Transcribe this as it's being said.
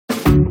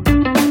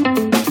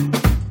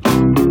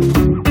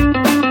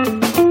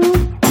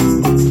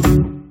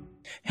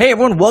Hey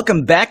everyone,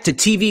 welcome back to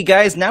TV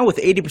Guys, now with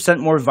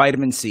 80% more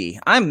vitamin C.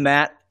 I'm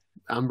Matt.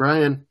 I'm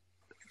Brian.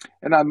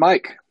 And I'm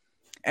Mike.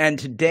 And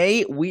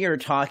today we are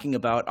talking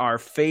about our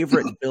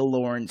favorite Bill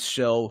Lawrence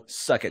show,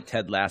 Suck It,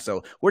 Ted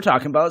Lasso. We're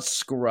talking about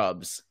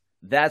Scrubs.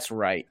 That's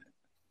right.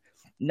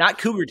 Not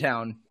Cougar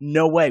Town.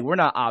 No way. We're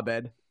not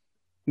Abed.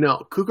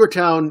 No, Cougar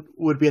Town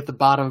would be at the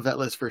bottom of that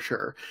list for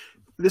sure.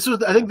 I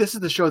think this is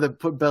the show that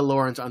put Bill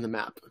Lawrence on the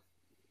map.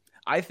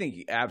 I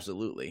think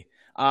absolutely.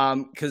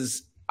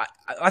 Because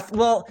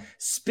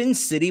Spin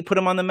City put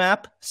him on the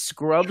map.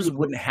 Scrubs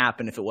wouldn't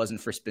happen if it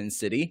wasn't for Spin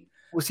City.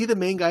 Was he the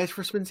main guy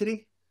for Spin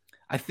City?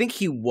 I think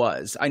he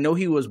was. I know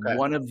he was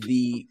one of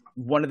the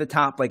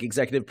top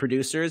executive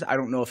producers. I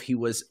don't know if he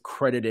was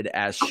credited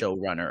as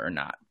showrunner or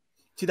not.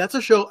 See, that's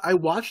a show I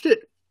watched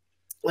it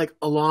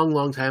a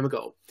long time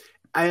ago.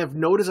 I have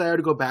no desire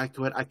to go back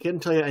to it. I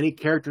can't tell you any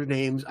character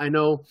names. I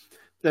know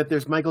that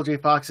there's Michael J.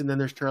 Fox and then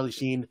there's Charlie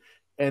Sheen,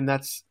 and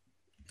I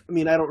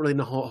don't really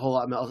know a whole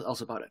lot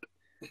else about it.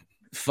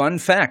 Fun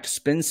fact,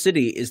 Spin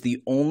City is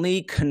the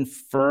only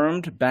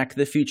confirmed Back to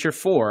the Future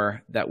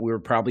 4 that we're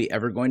probably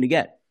ever going to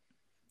get.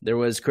 There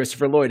was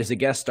Christopher Lloyd as a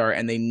guest star,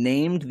 and they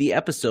named the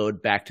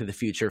episode Back to the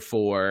Future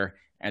 4,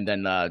 and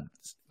then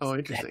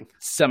interesting.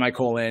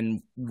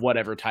 Semicolon,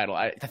 whatever title.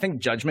 I think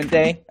Judgment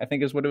Day, I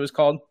think is what it was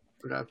called.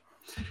 Okay.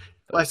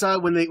 Well, I saw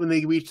when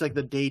they reached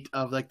the date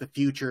of the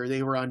future,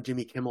 they were on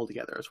Jimmy Kimmel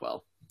together as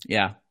well.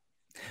 Yeah.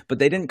 But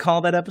they didn't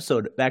call that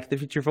episode Back to the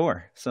Future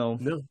 4. So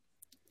no.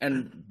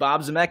 And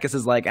Bob Zemeckis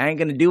is like, I ain't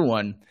going to do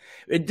one.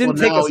 It didn't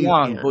take us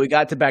long, but we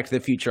got to Back to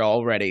the Future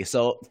already.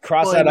 So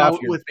cross that off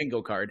your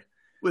bingo card.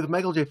 With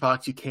Michael J.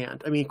 Fox, you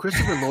can't.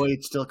 Christopher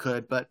Lloyd still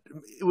could, but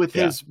with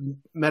his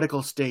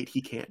medical state,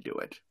 he can't do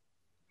it.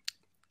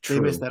 True.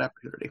 They missed that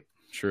opportunity.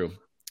 True.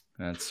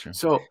 That's true.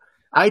 So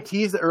I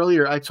teased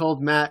earlier. I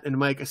told Matt and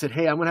Mike, I said,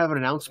 hey, I'm going to have an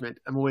announcement.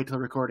 I'm going to wait till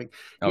recording.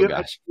 Do you have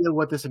any idea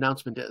what this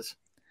announcement is?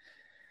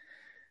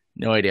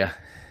 No idea.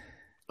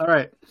 All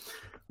right.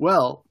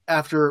 Well,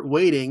 after not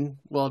waiting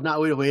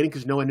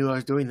because no one knew I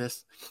was doing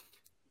this,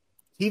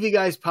 TV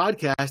Guys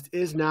podcast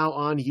is now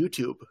on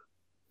YouTube.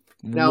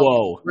 Now,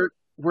 whoa.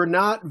 We're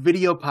not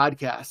video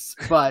podcasts,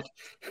 but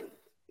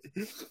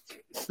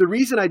the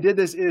reason I did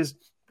this is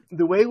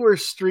the way we're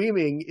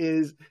streaming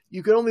is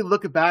you can only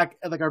look back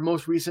at our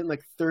most recent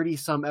 30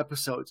 some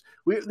episodes.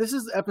 This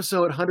is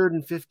episode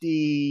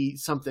 150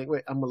 something.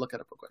 Wait, I'm going to look it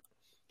up real quick.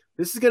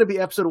 This is going to be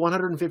episode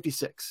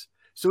 156.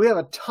 So we have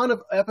a ton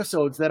of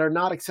episodes that are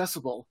not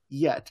accessible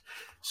yet.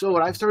 So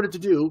what I've started to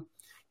do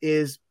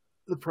is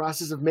the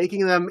process of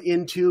making them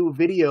into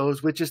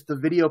videos, with just the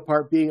video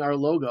part being our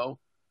logo,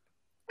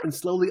 and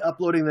slowly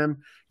uploading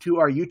them to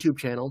our YouTube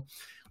channel.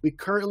 We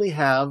currently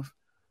have,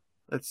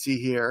 let's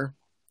see here,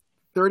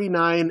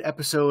 39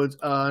 episodes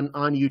on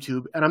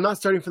YouTube. And I'm not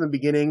starting from the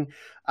beginning.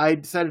 I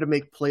decided to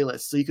make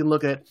playlists. So you can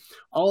look at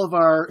all of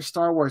our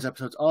Star Wars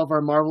episodes, all of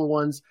our Marvel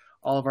ones,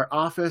 all of our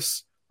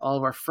Office, all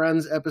of our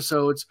Friends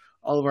episodes,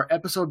 all of our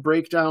episode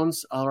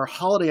breakdowns, all of our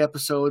holiday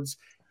episodes,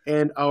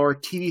 and our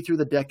TV Through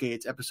the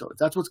Decades episodes.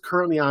 That's what's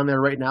currently on there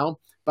right now.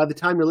 By the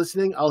time you're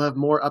listening, I'll have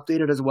more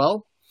updated as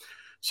well.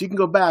 So you can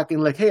go back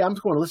and hey, I'm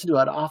just going to listen to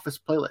an Office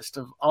playlist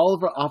of all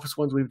of our Office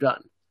ones we've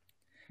done.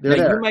 Now,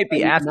 you might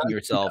be asking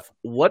yourself,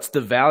 what's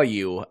the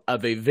value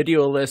of a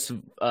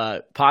videoless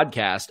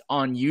podcast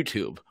on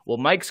YouTube? Well,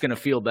 Mike's going to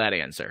field that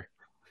answer.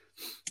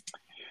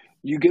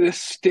 You get to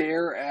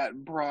stare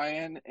at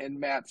Brian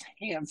and Matt's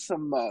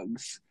handsome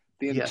mugs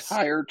the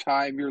entire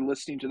time you're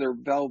listening to their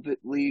velvet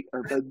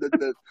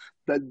the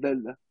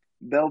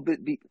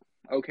velvet beat.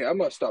 Okay, I'm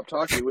going to stop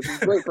talking, which is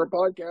great for a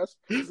podcast,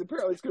 because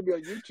apparently it's going to be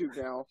on YouTube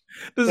now.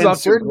 This is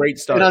also a great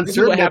start. And on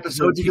certain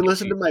episodes, you can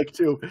listen to Mike,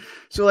 too.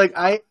 So,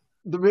 I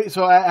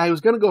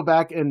was going to go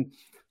back and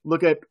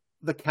look at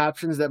the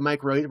captions that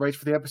Mike writes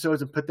for the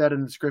episodes and put that in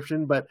the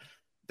description, but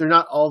they're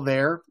not all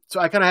there. So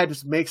I kind of had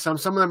to make some.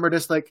 Some of them are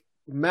just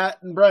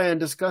Matt and Brian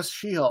discuss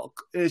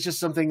She-Hulk. It's just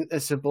something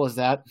as simple as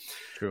that.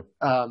 True.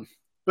 But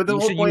the you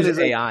whole should point use is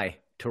AI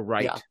to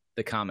write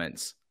the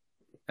comments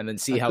and then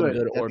see how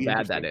good or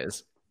bad that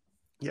is.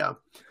 Yeah.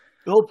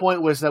 The whole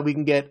point was that we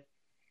can get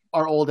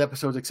our old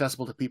episodes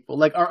accessible to people.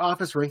 Like our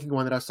Office ranking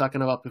one that I was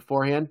talking about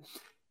beforehand.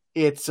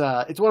 It's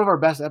one of our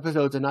best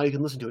episodes, and now you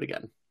can listen to it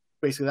again.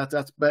 Basically,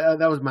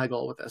 that was my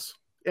goal with this.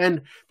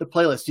 And the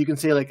playlist, you can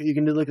say you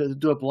can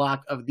do a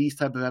block of these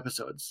type of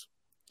episodes.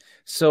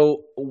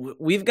 So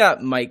we've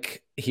got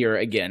Mike here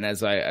again,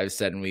 as I've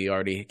said, and we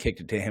already kicked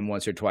it to him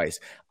once or twice.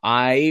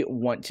 I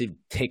want to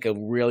take a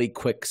really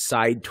quick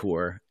side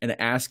tour and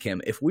ask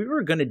him if we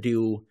were going to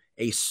do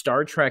a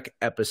Star Trek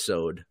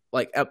episode,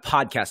 like a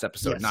podcast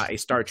episode, not a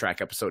Star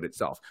Trek episode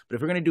itself. But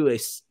if we're going to do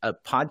a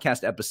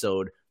podcast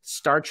episode,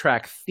 Star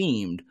Trek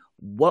themed,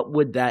 what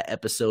would that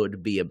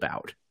episode be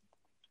about?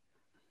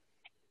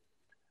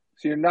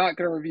 So you're not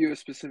going to review a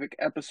specific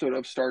episode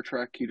of Star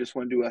Trek. You just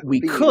want to do a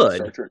theme of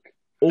Star Trek.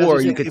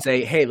 Or you could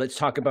say, hey, let's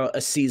talk about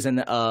a season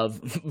of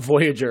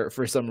Voyager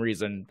for some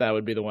reason. That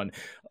would be the one.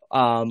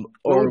 What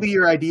would be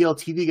your ideal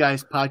TV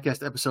Guys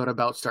podcast episode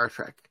about Star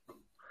Trek?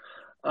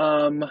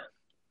 And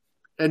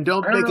And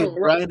don't make it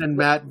Brian and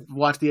Matt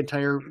watch the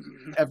entire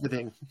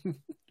everything.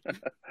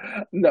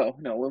 No,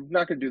 we're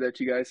not going to do that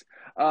to you guys.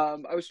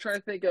 I was trying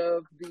to think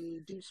of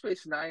the Deep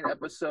Space Nine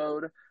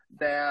episode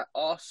that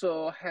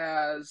also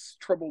has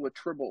Trouble with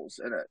Tribbles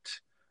in it.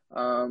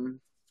 I'm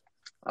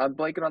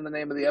blanking on the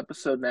name of the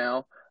episode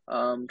now.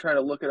 I'm trying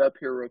to look it up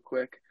here real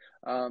quick.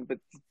 But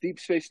Deep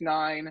Space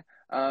Nine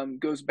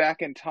goes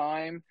back in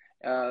time,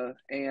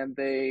 and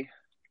they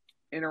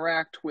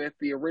interact with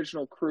the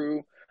original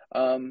crew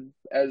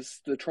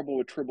as the Trouble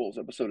with Tribbles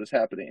episode is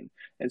happening,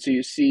 and so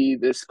you see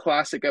this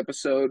classic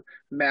episode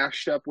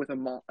mashed up with a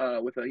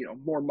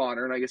more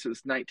modern. I guess it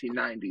was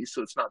 1990s,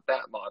 so it's not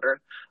that modern.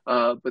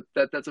 But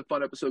that's a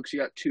fun episode because you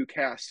got two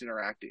casts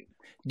interacting.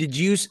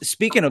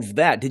 Speaking of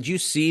that, did you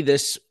see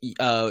this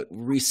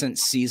recent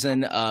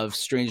season of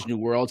Strange New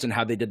Worlds and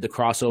how they did the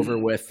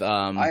crossover with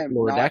I am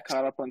Lower not Decks?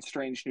 caught up on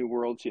Strange New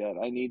Worlds yet.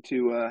 I need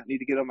to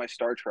get on my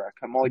Star Trek.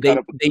 I'm only They caught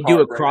up with do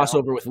a right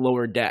crossover now. with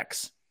Lower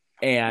Decks.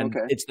 And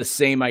it's the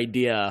same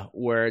idea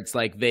where it's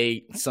like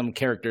some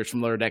characters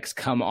from Lower Decks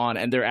come on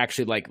and they're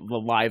actually like the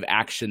live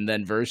action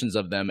then versions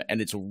of them.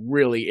 And it's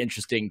really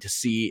interesting to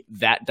see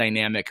that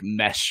dynamic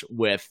mesh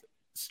with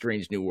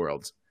Strange New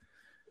Worlds.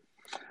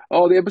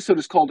 Oh, the episode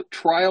is called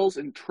Trials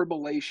and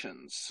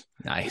Tribulations.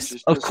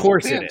 Nice. Of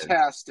course it is.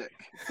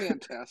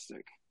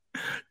 Fantastic.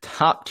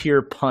 Top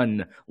tier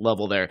pun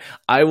level there.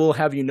 I will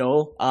have you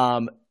know,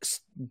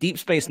 Deep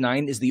Space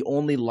Nine is the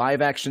only live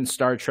action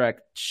Star Trek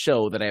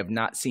show that I have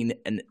not seen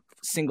a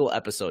single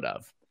episode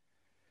of.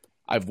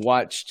 I've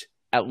watched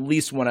at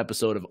least one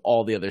episode of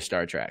all the other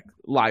Star Trek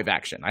live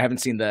action. I haven't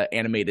seen the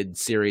animated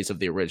series of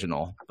the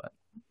original. But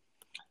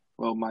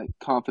well, my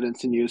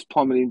confidence in you is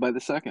plummeting by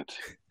the second.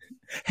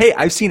 Hey,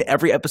 I've seen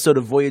every episode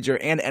of Voyager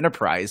and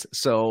Enterprise,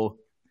 so.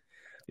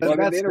 Well,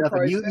 that's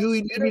nothing. You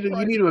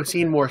need to have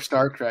seen more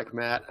Star Trek,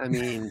 Matt. I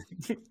mean,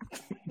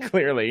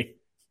 clearly.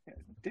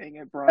 Dang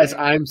it, Brian. As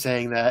I'm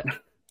saying that.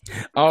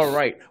 All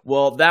right.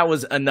 Well, that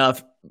was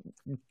enough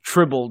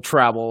tribble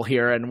travel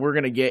here, and we're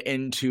going to get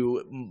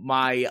into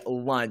my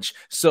lunch.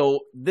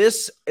 So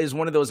this is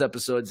one of those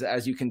episodes,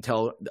 as you can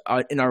tell,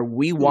 in our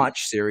We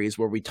Watch series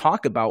where we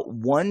talk about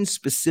one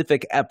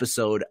specific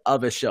episode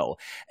of a show.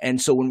 And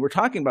so when we're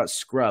talking about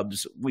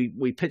Scrubs,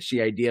 we pitched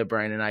the idea,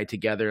 Brian and I,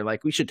 together,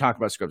 like we should talk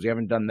about Scrubs. We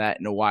haven't done that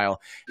in a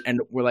while.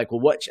 And we're like,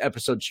 well, which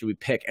episode should we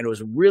pick? And it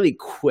was really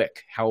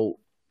quick how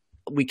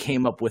we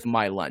came up with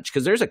my lunch,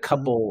 because there's a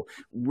couple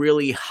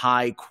really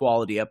high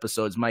quality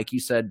episodes. Mike, you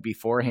said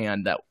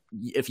beforehand that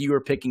if you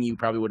were picking, you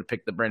probably would have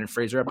picked the Brendan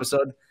Fraser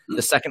episode,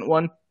 the second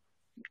one.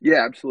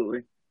 Yeah,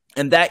 absolutely.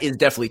 And that is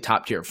definitely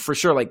top tier for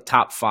sure. Like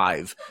top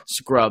 5.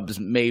 Scrubs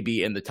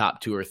maybe in the top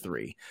 2 or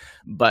 3,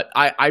 but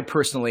I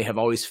personally have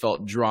always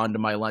felt drawn to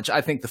my lunch.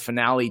 I think the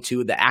finale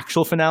too, the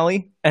actual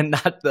finale, and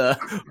not the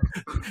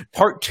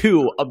part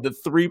 2 of the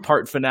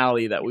 3-part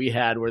finale that we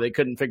had where they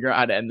couldn't figure out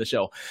how to end the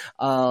show.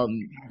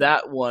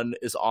 That one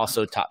is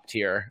also top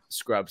tier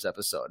Scrubs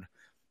episode.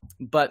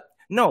 But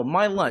no,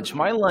 my lunch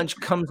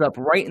comes up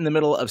right in the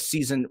middle of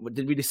season.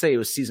 Did we just say it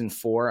was season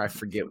 4? I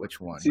forget which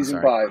one.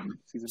 Season 5.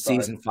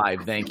 Season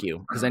 5. Thank you.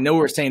 Because I know we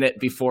were saying it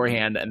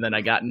beforehand and then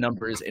I got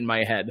numbers in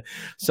my head.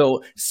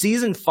 So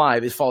season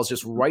 5, it falls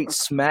just right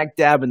smack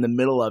dab in the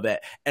middle of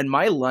it. And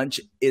my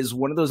lunch is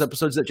one of those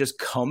episodes that just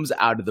comes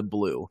out of the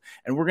blue.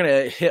 And we're going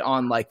to hit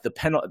on like the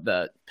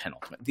penultimate,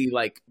 the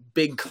like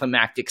big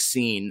climactic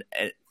scene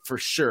for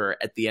sure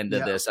at the end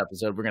of this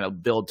episode. We're going to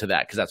build to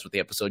that because that's what the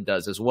episode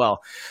does as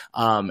well.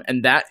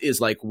 And that is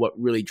like what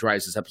really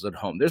drives this episode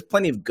home. There's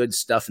plenty of good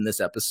stuff in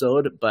this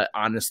episode, but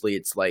honestly,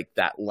 it's like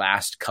that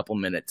last couple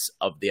minutes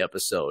of the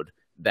episode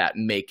that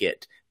make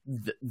it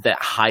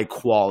that high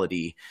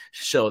quality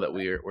show that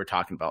we're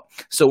talking about.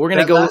 So we're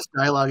going to go. Last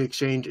dialogue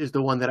exchange is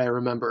the one that I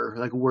remember,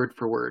 like word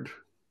for word.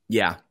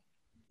 Yeah.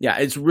 Yeah,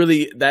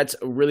 that's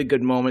a really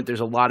good moment.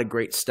 There's a lot of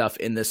great stuff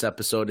in this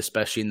episode,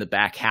 especially in the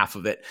back half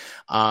of it.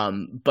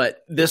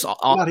 But this,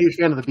 I'm not a huge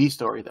fan of the B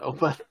story though,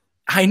 but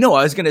I know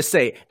I was going to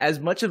say,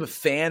 as much of a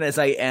fan as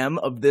I am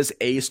of this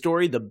A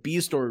story, the B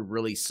story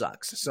really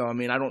sucks. So, I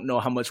mean, I don't know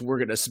how much we're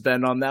going to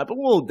spend on that, but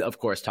we'll of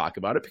course talk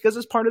about it because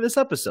it's part of this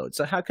episode.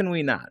 So how can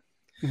we not?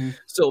 Mm-hmm.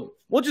 So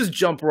we'll just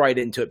jump right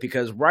into it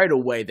because right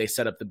away they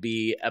set up the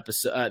B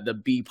episode, the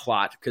B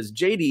plot, because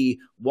JD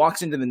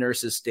walks into the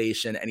nurse's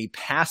station and he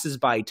passes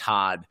by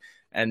Todd,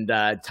 and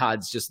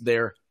Todd's just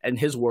there, in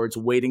his words,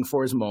 waiting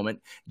for his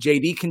moment.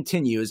 JD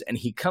continues and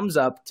he comes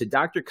up to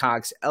Dr.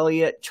 Cox,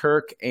 Elliot,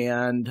 Turk,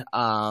 and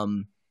I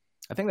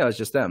think that was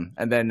just them,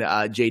 and then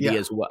JD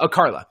as well.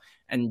 Carla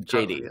and JD.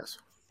 Carla, yes.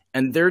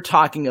 And they're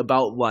talking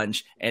about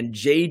lunch, and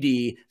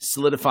JD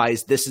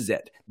solidifies, this is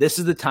it. This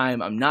is the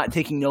time. I'm not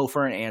taking no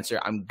for an answer.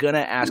 I'm going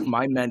to ask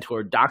my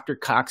mentor, Dr.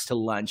 Cox, to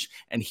lunch,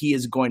 and he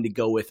is going to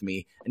go with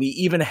me. And he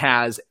even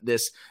has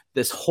this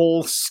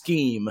whole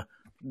scheme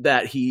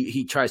that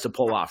he tries to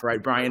pull off,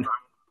 right, Brian?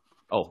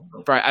 Oh,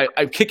 Brian,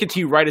 I kick it to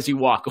you right as you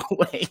walk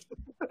away.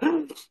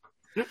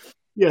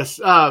 Yes.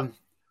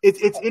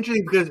 It's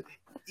interesting because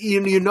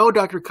you know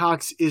Dr.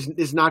 Cox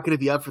is not going to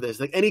be up for this.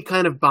 Like any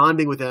kind of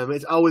bonding with him,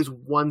 it's always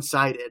one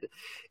sided,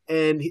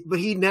 but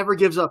he never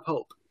gives up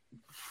hope,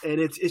 and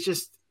it's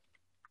just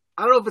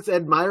I don't know if it's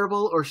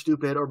admirable or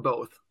stupid or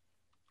both.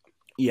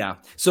 Yeah.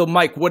 So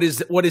Mike, what is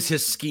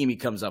his scheme he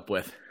comes up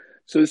with?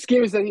 So the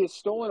scheme is that he has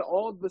stolen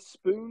all of the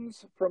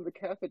spoons from the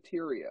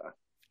cafeteria.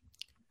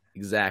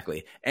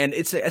 Exactly. And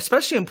it's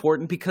especially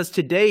important because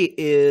today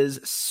is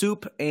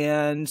soup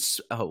and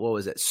what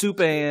was it? Soup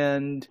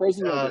and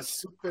frozen yogurt.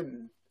 Soup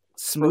and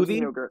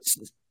smoothie? Yogurt.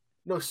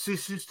 No, soup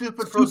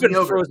and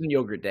frozen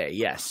yogurt day.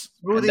 Yes.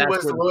 Smoothie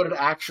was what it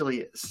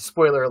actually is.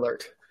 Spoiler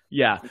alert.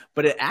 Yeah,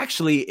 but it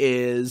actually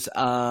is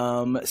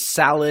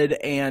salad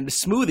and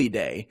smoothie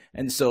day.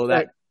 And so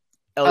that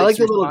I like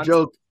the little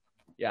joke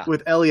yeah.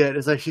 with Elliot.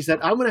 Is like she said,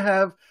 I'm going to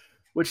have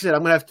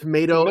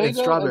tomato and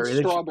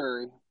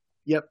strawberry.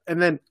 Yep.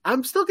 And then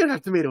I'm still going to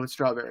have tomato and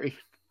strawberry.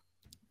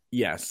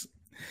 Yes.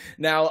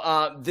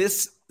 Now,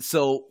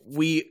 so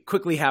we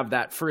quickly have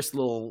that first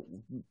little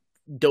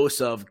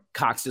dose of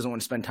Cox doesn't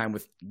want to spend time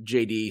with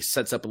JD,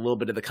 sets up a little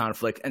bit of the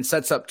conflict, and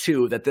sets up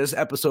too that this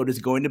episode is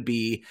going to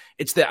be,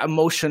 it's the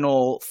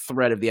emotional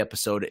thread of the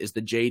episode is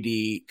the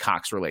JD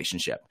Cox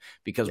relationship,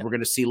 because we're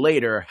going to see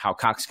later how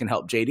Cox can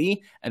help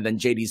JD, and then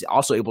JD's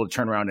also able to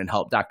turn around and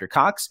help Dr.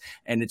 Cox,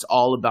 and it's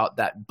all about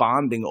that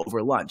bonding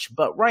over lunch.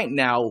 But right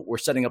now we're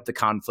setting up the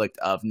conflict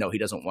of no, he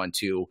doesn't want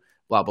to,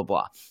 blah, blah,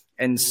 blah.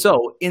 And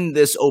so in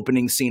this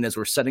opening scene, as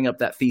we're setting up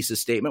that thesis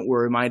statement,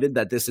 we're reminded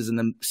that this is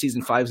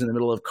season 5 is in the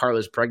middle of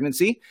Carla's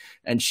pregnancy,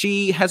 and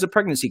she has a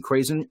pregnancy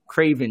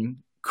craving.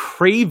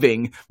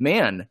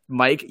 Man,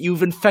 Mike,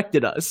 you've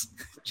infected us.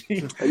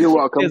 You're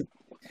welcome.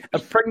 A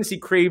pregnancy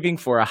craving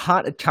for a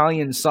hot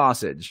Italian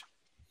sausage.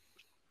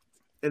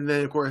 And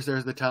then, of course,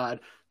 there's the Todd.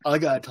 I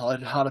got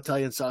a hot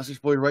Italian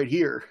sausage boy right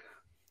here.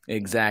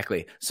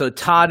 Exactly. So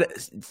Todd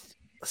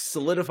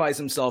solidifies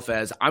himself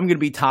as, I'm going to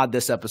be Todd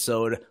this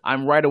episode.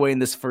 I'm right away in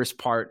this first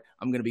part.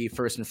 I'm going to be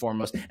first and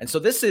foremost. And so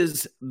this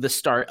is the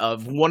start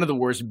of one of the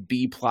worst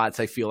B plots.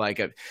 I feel like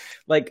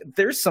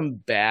there's some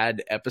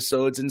bad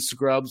episodes in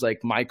Scrubs,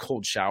 like My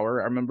Cold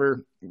Shower. I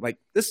remember like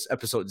this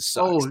episode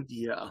sucks. Oh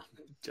yeah.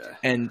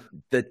 And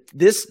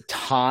this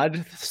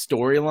Todd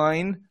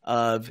storyline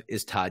of,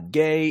 is Todd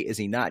gay? Is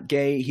he not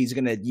gay? He's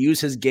going to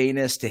use his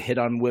gayness to hit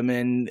on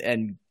women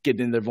and get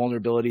into their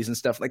vulnerabilities and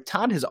stuff. Like,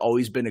 Todd has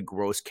always been a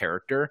gross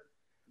character.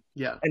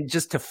 Yeah. And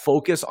just to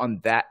focus on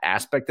that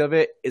aspect of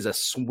it is a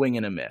swing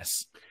and a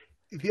miss.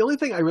 The only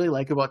thing I really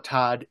like about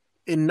Todd,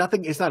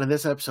 it's not in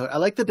this episode, I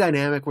like the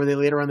dynamic where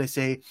later on they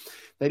say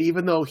that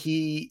even though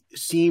he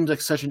seems like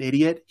such an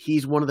idiot,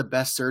 he's one of the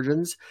best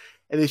surgeons.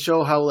 And they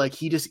show how like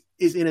he just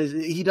is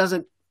he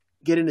doesn't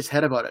get in his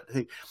head about it.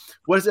 Like,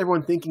 what is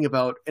everyone thinking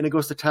about? And it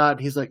goes to Todd.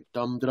 And he's like,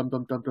 dum dum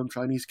dum dum dum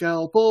Chinese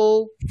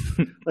scalpel.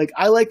 Like,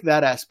 I like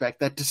that aspect.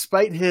 That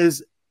despite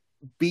his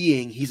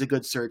being, he's a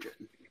good surgeon.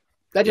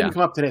 That didn't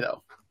come up today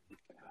though.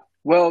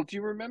 Well, do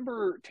you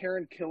remember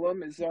Taran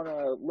Killam is on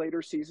a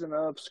later season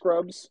of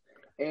Scrubs,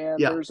 and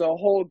there's a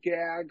whole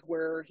gag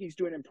where he's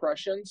doing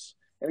impressions,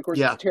 and of course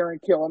it's Taran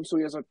Killam, so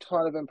he has a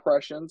ton of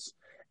impressions.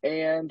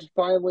 And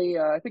finally,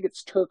 I think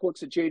it's Turk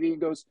looks at JD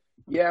and goes,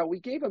 yeah, we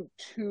gave him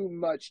too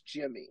much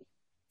Jimmy.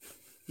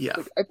 Yeah.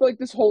 Like, I feel like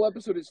this whole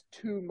episode is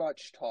too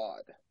much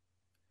Todd.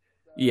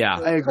 Yeah,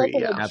 I agree.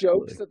 A couple of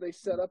jokes that they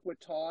set up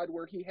with Todd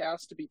where he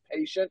has to be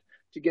patient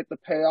to get the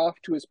payoff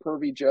to his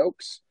pervy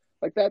jokes.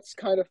 Like, that's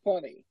kind of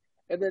funny.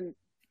 And then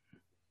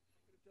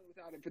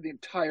without him for the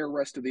entire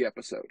rest of the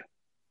episode.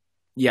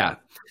 Yeah,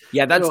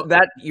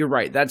 you're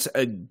right. That's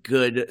a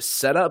good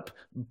setup,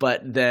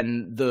 but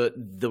then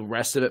the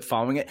rest of it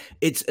following it,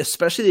 it's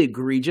especially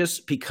egregious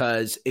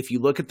because if you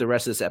look at the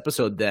rest of this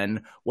episode,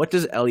 then what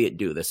does Elliot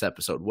do this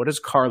episode? What does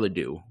Carla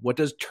do? What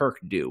does Turk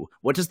do?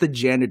 What does the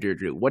janitor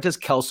do? What does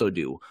Kelso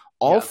do?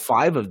 All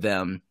 5 of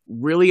them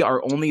really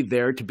are only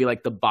there to be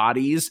like the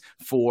bodies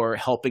for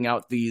helping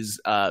out these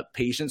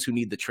patients who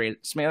need the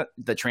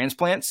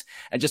transplants,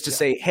 and just to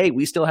say, hey,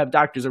 we still have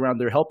doctors around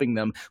there helping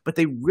them, but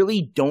they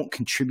really don't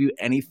contribute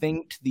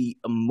anything to the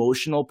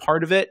emotional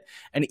part of it.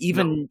 And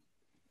even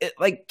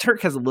like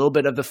Turk has a little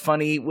bit of the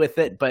funny with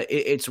it, but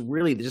it's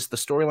really just the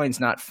storyline's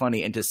not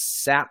funny. And to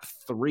sap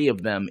 3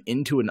 of them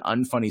into an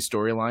unfunny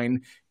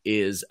storyline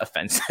is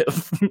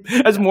offensive.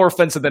 That's more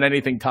offensive than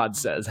anything Todd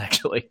says,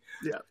 actually.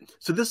 Yeah.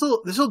 So this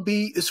will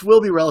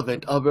be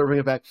relevant. I'll bring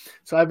it back.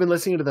 So I've been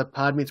listening to the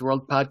Pod Meets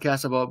World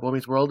podcast about Boy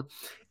Meets World,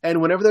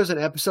 and whenever there's an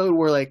episode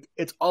where like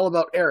it's all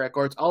about Eric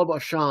or it's all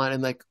about Sean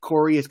and like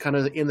Corey is kind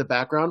of in the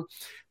background,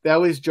 they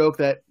always joke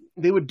that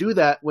they would do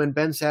that when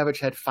Ben Savage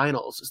had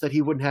finals, so that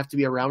he wouldn't have to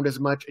be around as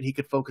much and he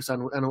could focus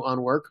on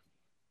work.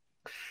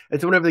 And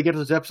so whenever they get to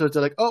those episodes,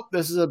 they're like, "Oh,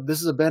 this is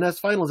a Ben S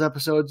finals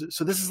episode."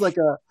 So this is like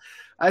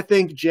I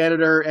think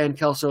Janitor and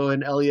Kelso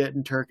and Elliot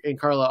and Turk and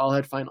Carla all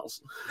had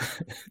finals.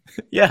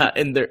 Yeah,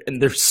 in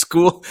their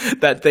school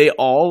that they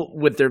all,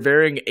 with their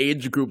varying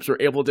age groups, were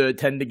able to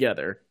attend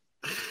together.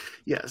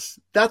 Yes,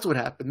 that's what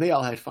happened. They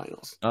all had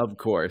finals. Of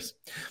course.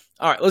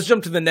 All right, let's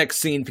jump to the next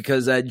scene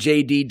because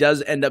JD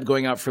does end up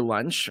going out for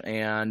lunch,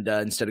 and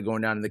instead of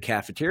going down to the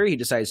cafeteria, he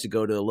decides to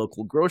go to a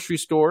local grocery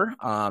store.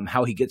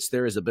 How he gets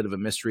there is a bit of a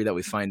mystery that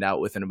we find out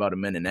within about a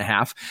minute and a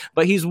half.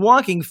 But he's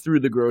walking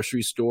through the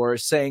grocery store,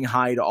 saying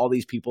hi to all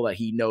these people that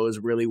he knows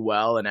really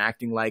well and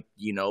acting like,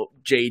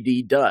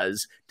 JD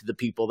does to the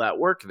people that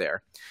work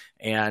there.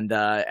 And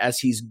as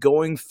he's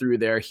going through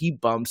there, he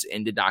bumps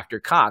into Dr.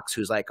 Cox,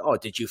 who's like, "Oh,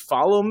 did you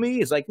follow me?"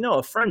 He's like, "No,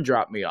 a friend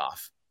dropped me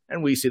off."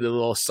 And we see the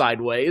little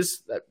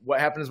sideways. What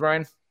happens,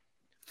 Brian?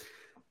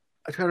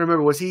 I'm trying to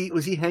remember. Was he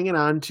hanging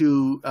on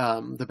to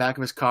the back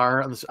of his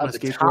car on the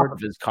skateboard? Top of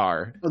his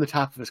car. On the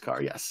top of his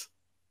car, yes.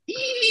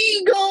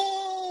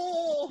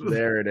 Eagle!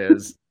 There it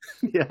is.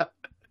 Yeah.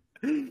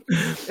 And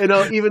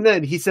even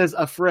then, he says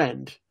a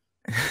friend.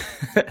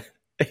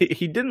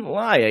 He didn't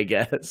lie, I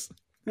guess.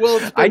 Well,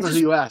 it depends on who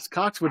you ask.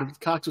 Cox would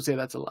say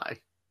that's a lie.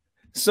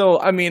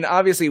 So, I mean,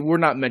 obviously, we're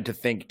not meant to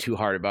think too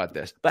hard about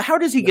this. But how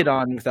does he get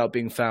on without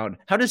being found?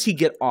 How does he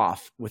get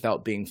off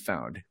without being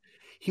found?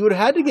 He would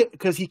have had to get,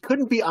 because he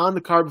couldn't be on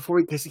the car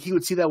before, because he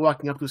would see that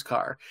walking up to his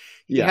car.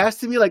 He has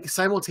to be like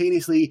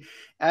simultaneously,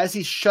 as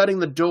he's shutting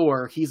the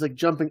door, he's like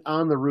jumping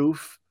on the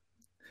roof.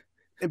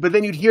 But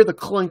then you'd hear the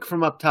clunk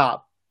from up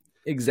top.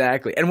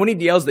 Exactly. And when he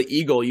yells the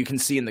eagle, you can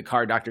see in the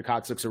car, Dr.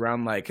 Cox looks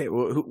around like, hey,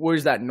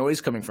 where's that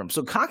noise coming from?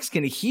 So Cox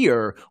can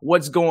hear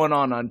what's going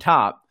on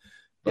top.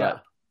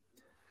 But,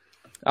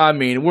 I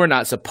mean, we're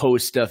not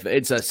supposed to.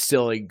 It's a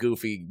silly,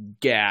 goofy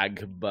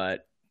gag,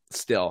 but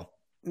still.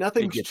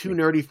 Nothing's too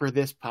nerdy for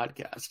this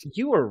podcast.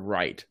 You are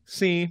right.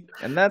 See?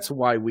 And that's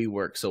why we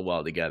work so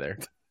well together.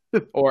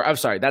 Or, I'm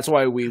sorry, that's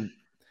why we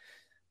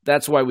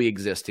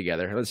exist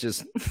together.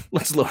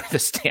 Let's lower the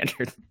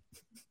standard.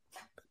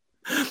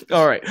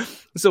 All right.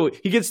 So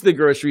he gets to the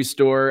grocery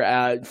store,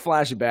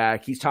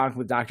 flashback. He's talking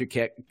with Dr.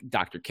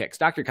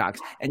 Cox.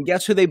 And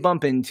guess who they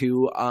bump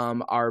into?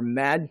 Our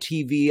Mad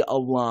TV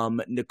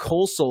alum,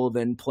 Nicole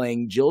Sullivan,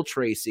 playing Jill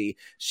Tracy.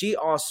 She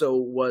also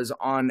was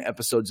on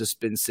episodes of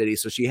Spin City.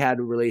 So she had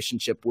a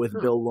relationship with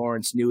Bill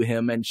Lawrence, knew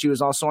him. And she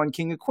was also on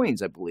King of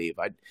Queens, I believe.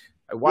 I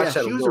watched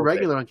that. She was a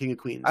regular on King of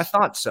Queens. I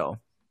thought so.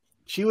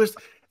 She was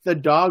the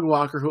dog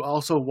walker who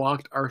also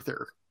walked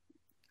Arthur.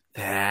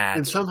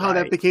 And somehow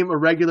that became a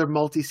regular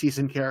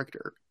multi-season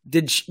character.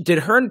 Did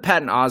her and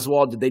Patton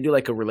Oswalt, did they do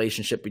like a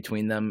relationship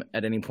between them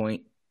at any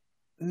point?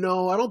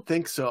 No, I don't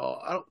think so.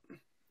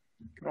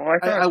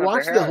 I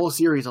watched the whole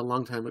series a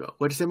long time ago.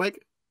 What'd you say,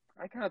 Mike?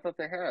 I kind of thought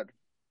they had.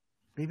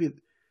 Maybe.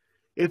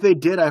 If they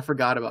did, I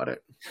forgot about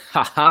it.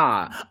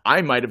 Ha!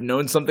 I might have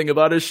known something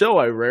about a show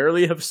I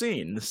rarely have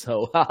seen.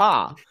 So,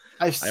 ha!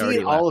 I've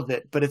seen all of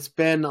it, but it's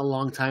been a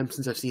long time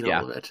since I've seen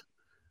all of it.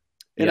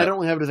 And I don't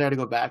really have a desire to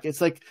go back.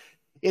 It's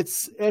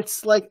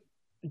like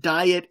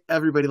Diet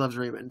Everybody Loves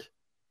Raymond.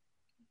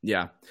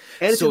 Yeah.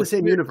 And it's in the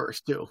same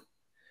universe, too.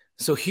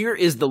 So here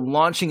is the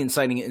launching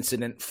inciting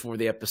incident for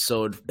the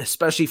episode,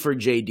 especially for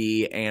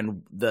JD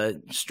and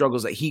the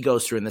struggles that he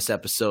goes through in this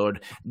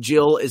episode.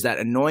 Jill is that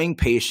annoying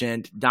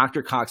patient.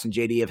 Dr. Cox and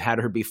JD have had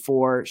her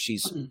before.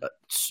 She's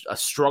a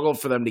struggle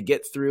for them to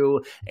get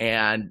through,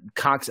 and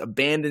Cox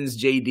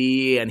abandons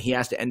JD, and he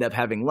has to end up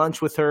having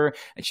lunch with her,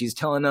 and she's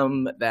telling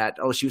him that,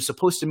 she was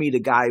supposed to meet a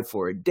guy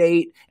for a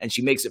date, and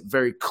she makes it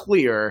very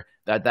clear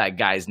that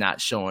guy's not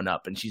showing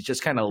up, and she's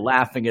just kind of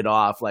laughing it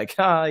off like,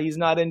 he's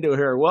not into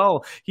her.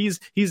 Well, he's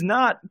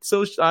not,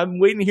 so I'm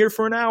waiting here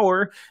for an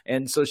hour.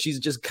 And so she's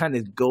just kind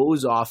of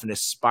goes off and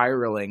is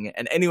spiraling,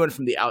 and anyone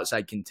from the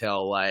outside can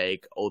tell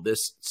like,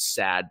 this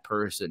sad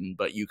person,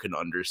 but you can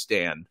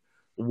understand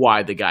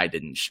why the guy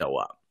didn't show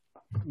up.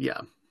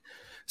 Yeah.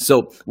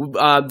 So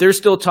they're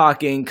still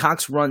talking.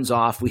 Cox runs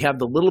off. We have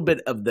the little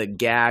bit of the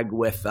gag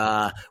with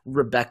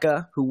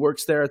Rebecca, who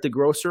works there at the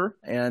grocer,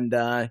 and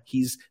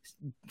he's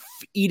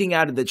eating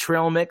out of the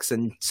trail mix,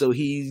 and so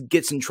he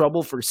gets in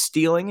trouble for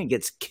stealing and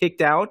gets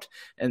kicked out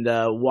and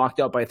walked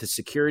out by the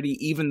security,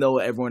 even though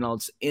everyone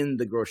else in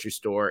the grocery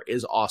store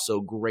is also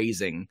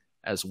grazing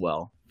as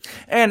well.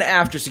 And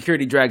after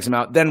security drags him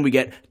out, then we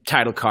get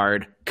title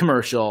card,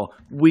 commercial.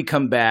 We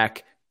come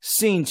back.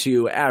 Scene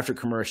 2, after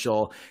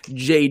commercial,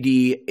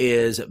 JD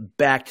is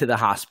back to the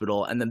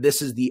hospital. And then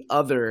this is the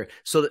other.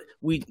 So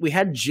we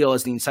had Jill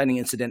as the inciting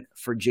incident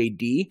for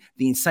JD.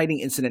 The inciting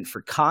incident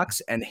for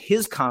Cox and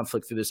his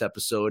conflict through this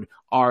episode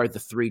are the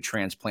 3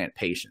 transplant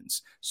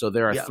patients. So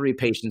there are 3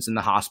 patients in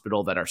the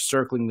hospital that are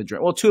circling the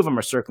drain. Well, 2 of them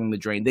are circling the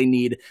drain.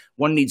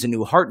 One needs a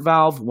new heart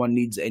valve, one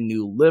needs a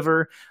new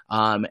liver,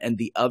 and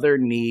the other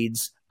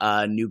needs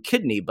a new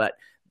kidney. But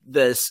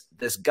this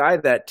guy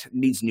that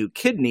needs new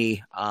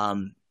kidney,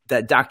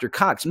 that Dr.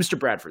 Cox, Mr.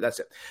 Bradford, that's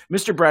it.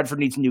 Mr. Bradford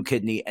needs a new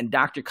kidney, and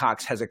Dr.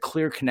 Cox has a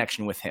clear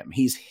connection with him.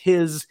 He's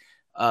his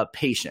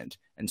patient.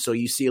 And so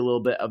you see a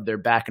little bit of their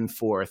back and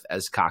forth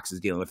as Cox is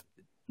dealing with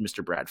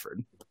Mr.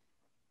 Bradford.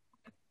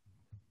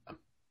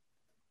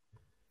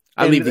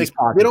 I leave these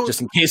pauses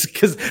just in case,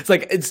 because it's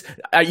like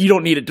you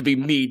don't need it to be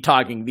me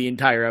talking the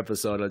entire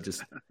episode.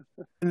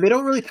 And they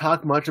don't really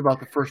talk much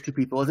about the first 2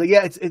 people. It's like,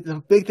 it's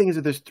the big thing is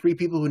that there's 3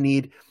 people who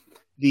need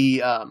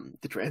the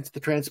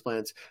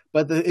transplants,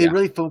 but they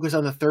really focus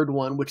on the third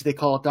one, which they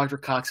call Dr.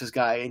 Cox's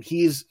guy, and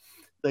he's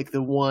like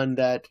the one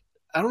that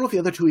I don't know if the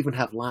other two even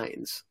have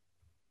lines.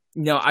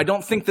 No, I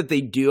don't think that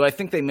they do. I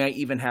think they might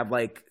even have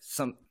like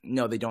some.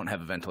 No, they don't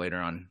have a ventilator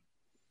on.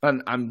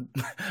 I'm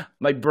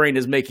my brain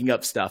is making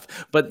up stuff,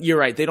 but you're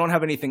right. They don't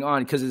have anything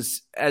on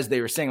because as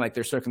they were saying, like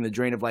they're circling the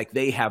drain of like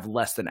they have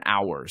less than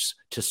hours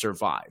to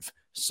survive.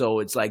 So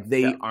it's like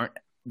they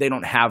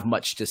don't have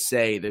much to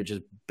say. They're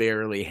just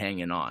barely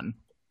hanging on.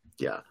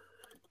 Yeah,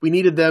 we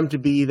needed them to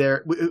be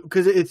there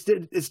because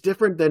it's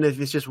different than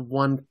if it's just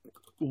one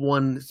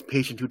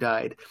patient who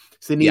died.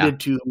 So they needed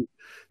to.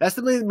 That's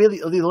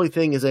the only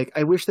thing is like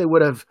I wish they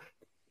would have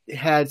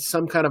had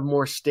some kind of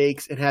more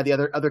stakes and had the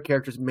other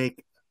characters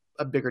make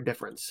a bigger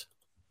difference.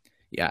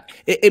 Yeah,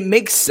 it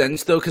makes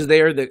sense though because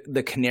they are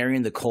the canary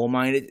in the coal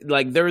mine.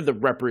 Like they're the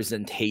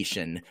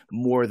representation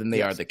more than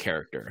they are the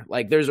character.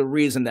 Like there's a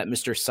reason that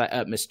Mr.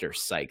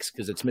 Sykes,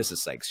 because it's Mrs.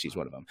 Sykes, she's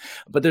one of them.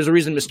 But there's a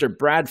reason Mr.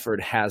 Bradford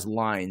has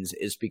lines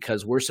is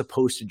because we're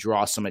supposed to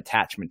draw some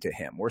attachment to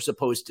him. We're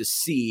supposed to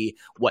see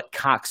what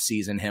Cox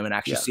sees in him and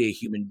actually see a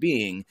human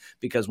being.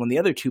 Because when the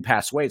other two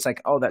pass away, it's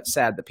like, oh, that's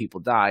sad that people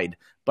died.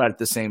 But at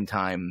the same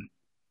time,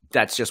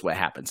 that's just what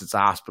happens. It's a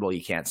hospital.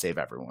 You can't save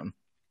everyone.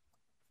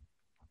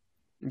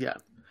 Yeah.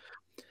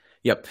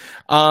 Yep.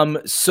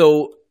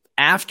 So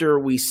after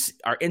we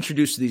are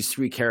introduced to these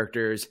three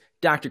characters,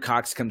 Dr.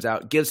 Cox comes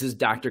out, gives his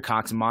Dr.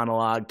 Cox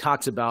monologue,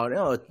 talks about,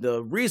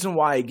 the reason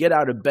why I get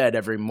out of bed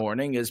every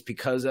morning is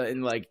because,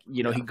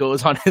 he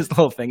goes on his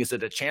little thing. Is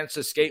it a chance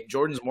to escape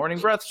Jordan's morning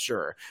breath?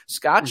 Sure.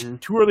 Scotch,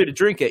 too early to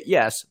drink it.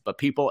 Yes. But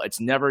people,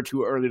 it's never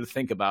too early to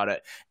think about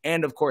it.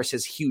 And of course,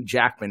 his Hugh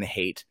Jackman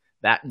hate.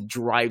 That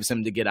drives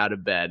him to get out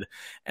of bed.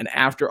 And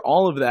after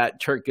all of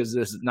that, Turk gives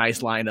this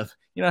nice line of,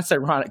 that's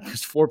ironic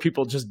because 4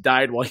 people just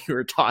died while you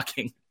were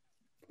talking.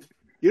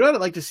 You know what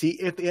I'd like to see?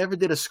 If they ever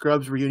did a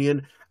Scrubs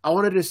reunion, I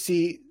wanted to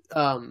see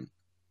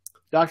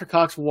Dr.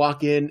 Cox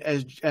walk in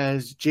as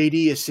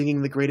JD is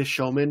singing The Greatest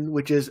Showman,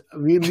 which is a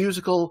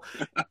musical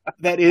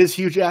that is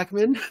Hugh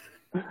Jackman.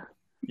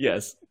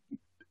 Yes.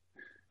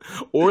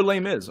 Or Les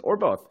Mis, or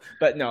both.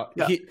 But no,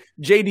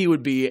 JD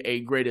would be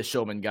a Greatest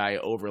Showman guy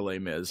over Les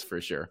Mis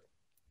for sure.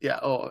 Yeah.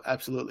 Oh,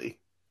 absolutely.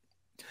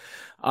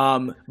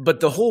 But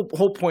the whole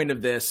point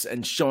of this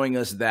and showing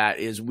us that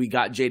is we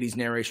got JD's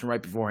narration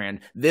right beforehand.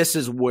 This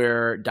is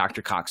where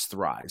Dr. Cox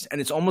thrives. And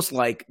it's almost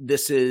like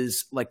this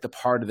is like the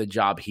part of the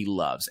job he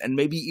loves. And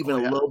maybe even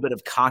a little bit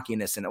of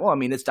cockiness in it. Well, I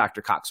mean, it's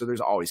Dr. Cox, so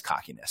there's always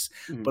cockiness.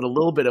 Mm-hmm. But a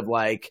little bit of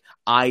like,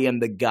 I am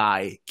the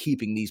guy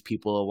keeping these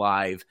people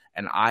alive.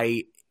 And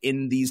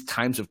in these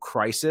times of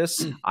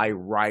crisis, I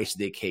rise to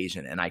the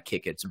occasion and I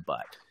kick its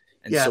butt.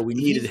 And so we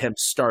needed him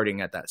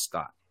starting at that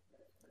spot.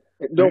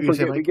 And don't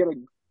forget,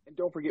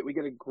 we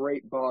get a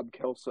great Bob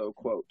Kelso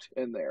quote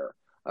in there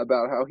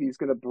about how he's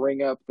going to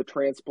bring up the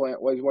transplant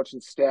while he's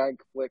watching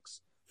stag flicks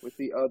with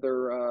the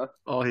other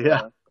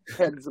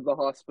heads of the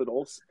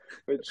hospitals,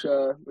 which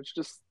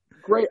just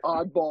great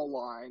oddball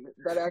line.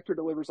 That actor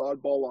delivers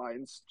oddball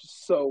lines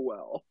just so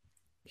well.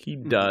 He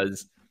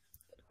does.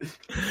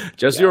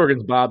 Just the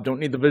organs, Bob. Don't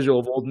need the visual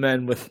of old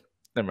men with.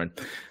 Never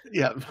mind.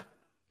 Yeah.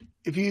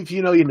 If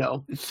you know, you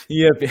know.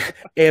 Yeah.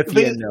 If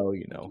you know,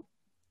 you know.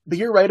 But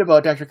you're right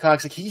about Dr.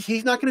 Cox. Like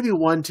he's not going to be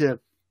one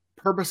to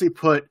purposely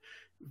put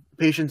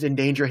patients in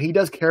danger. He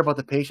does care about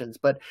the patients,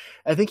 but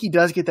I think he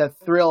does get that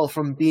thrill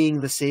from being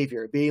the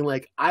savior, being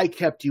like, I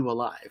kept you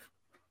alive.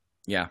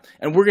 Yeah.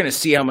 And we're going to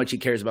see how much he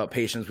cares about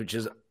patients, which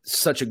is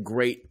such a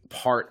great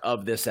part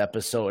of this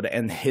episode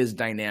and his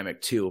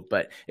dynamic too.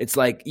 But it's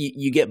like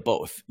you get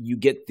both. You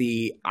get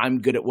the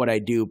I'm good at what I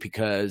do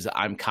because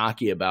I'm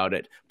cocky about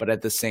it. But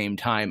at the same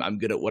time, I'm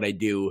good at what I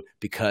do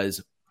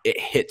because it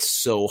hits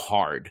so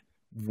hard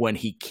when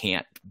he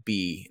can't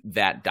be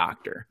that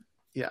doctor.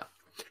 Yeah.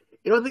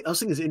 You know, I was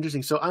thinking is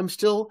interesting. So I'm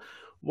still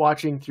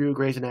watching through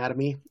Grey's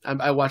Anatomy.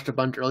 I watched a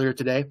bunch earlier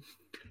today.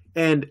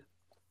 And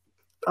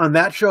on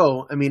that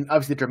show, I mean,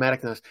 obviously the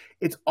dramaticness,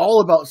 it's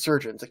all about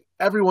surgeons. Like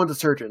everyone's a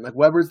surgeon. Like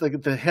Weber's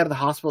like the head of the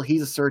hospital.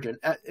 He's a surgeon.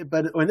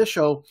 But in this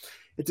show,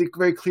 it's a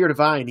very clear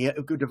divide.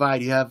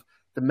 You have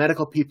the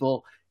medical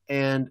people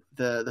and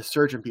the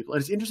surgeon people.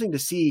 And it's interesting to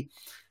see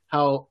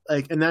how,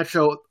 like in that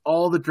show,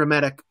 all the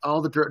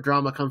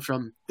drama comes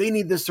from they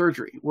need this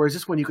surgery. Whereas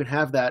this one, you can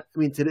have that. I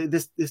mean,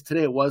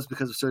 today it was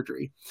because of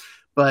surgery,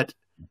 but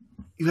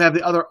you have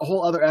the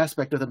whole other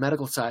aspect of the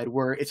medical side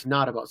where it's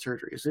not about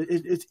surgery. So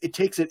it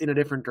takes it in a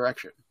different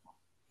direction.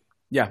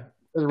 Yeah,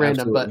 it was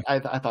random, but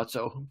I thought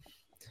so.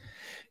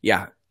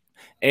 Yeah,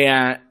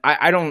 and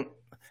I don't.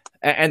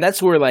 And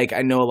that's where, like,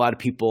 I know a lot of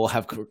people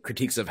have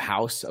critiques of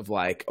House of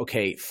like,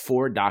 okay,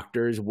 4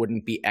 doctors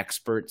wouldn't be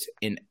experts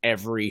in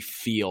every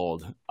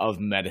field of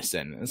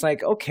medicine. It's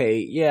like, okay,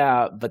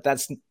 yeah, but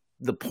that's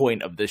the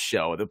point of this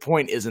show. The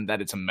point isn't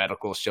that it's a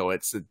medical show.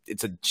 It's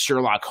a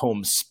Sherlock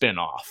Holmes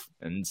spinoff.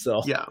 And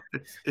so, yeah,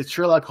 it's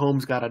Sherlock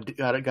Holmes got an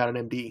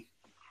MD.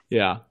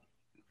 Yeah.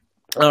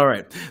 All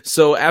right.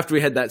 So after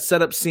we had that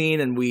setup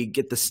scene and we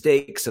get the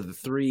stakes of the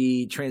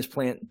 3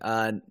 transplant,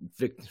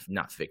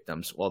 not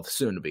victims, well,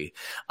 soon to be.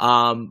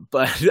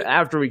 But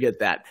after we get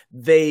that,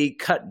 they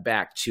cut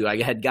back to,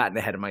 I had gotten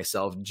ahead of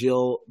myself.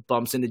 Jill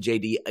bumps into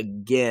JD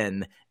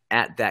again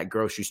at that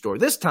grocery store.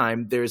 This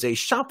time there's a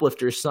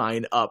shoplifter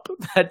sign up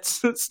that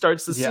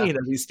starts the scene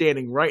as he's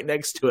standing right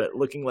next to it,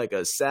 looking like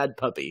a sad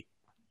puppy.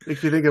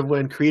 Makes me think of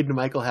when Creed and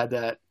Michael had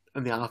that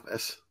in The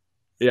Office.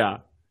 Yeah.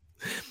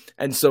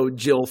 And so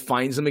Jill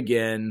finds him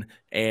again,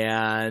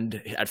 and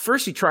at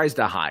first he tries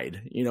to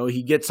hide. You know,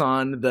 he gets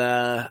on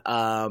the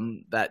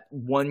that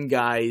one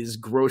guy's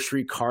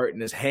grocery cart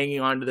and is hanging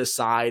onto the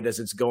side as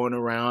it's going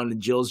around,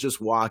 and Jill's just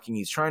walking.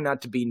 He's trying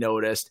not to be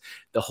noticed.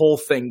 The whole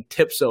thing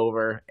tips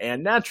over,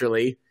 and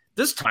naturally,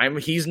 this time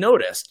he's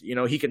noticed. You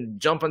know, he can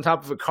jump on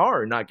top of a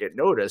car and not get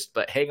noticed,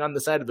 but hang on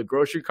the side of the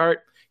grocery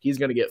cart, he's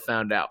going to get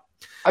found out.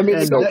 I mean,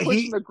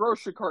 the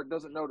grocery cart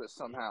doesn't notice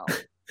somehow.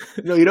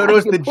 No, you don't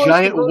notice the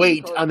giant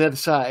weight on the other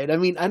side. I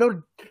mean, I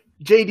know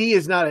JD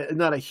is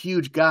not a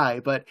huge guy,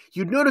 but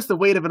you'd notice the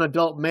weight of an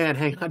adult man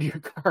hanging onto your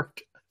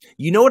cart.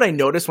 You know what I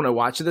noticed when I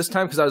watched it this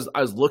time? Because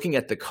I was looking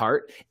at the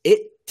cart.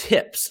 It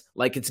tips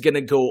like it's going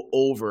to go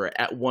over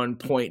at one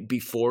point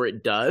before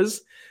it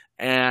does.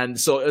 And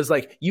so it was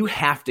like, you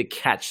have to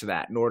catch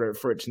that in order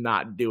for it to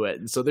not do it.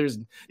 And so there's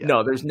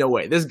no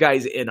way. This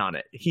guy's in on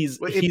it. He's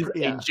a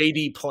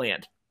JD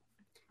plant.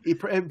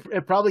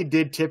 It probably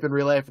did tip in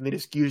real life, and they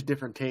just used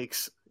different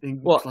takes.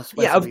 Of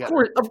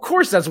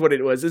course, that's what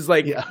it was. It's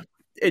like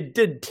it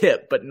did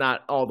tip, but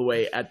not all the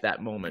way at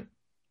that moment.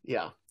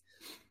 Yeah.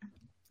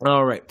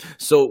 All right.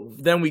 So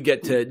then we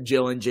get to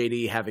Jill and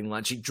JD having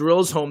lunch. He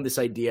drills home this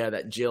idea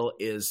that Jill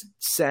is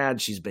sad.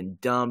 She's been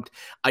dumped.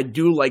 I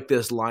do like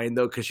this line,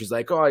 though, because she's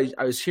like, I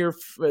was here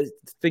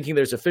thinking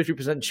there's a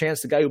 50%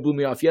 chance the guy who blew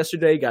me off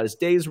yesterday got his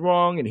days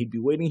wrong, and he'd be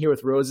waiting here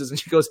with roses. And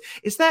she goes,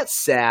 is that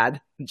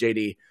sad,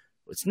 JD?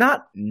 It's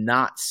not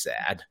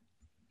sad.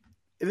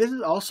 This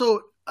is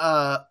also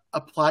a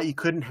plot you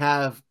couldn't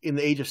have in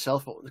the age of cell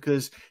phones,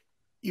 because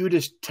you would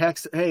just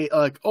text, hey,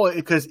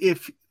 because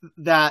if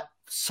that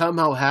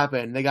somehow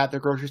happened, they got their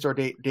grocery store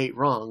date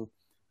wrong,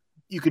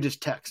 you could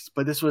just text.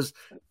 But this was,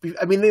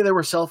 I mean, there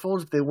were cell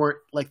phones, but they weren't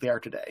like they are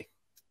today.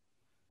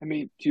 I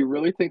mean, do you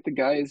really think the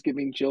guy is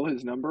giving Jill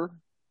his number?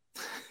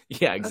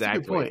 Yeah, exactly. That's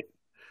a good point.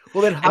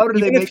 Well, then how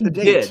did they make the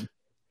date?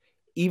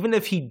 Even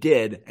if he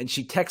did, and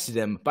she texted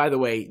him, by the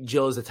way,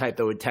 Jill is the type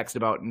that would text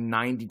about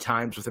 90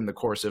 times within the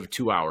course of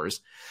 2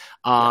 hours.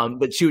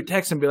 But she would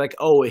text him and be like,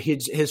 oh,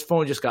 his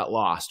phone just got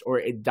lost, or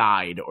it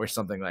died, or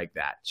something like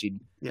that. She'd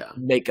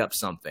make up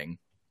something.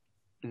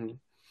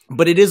 Mm-hmm.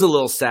 But it is a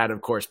little sad,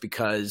 of course,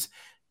 because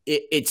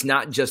it's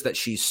not just that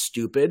she's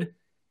stupid.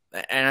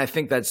 And I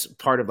think that's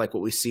part of like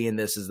what we see in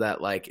this is that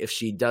like if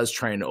she does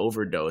try and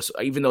overdose,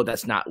 even though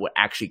that's not what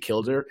actually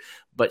killed her,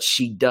 but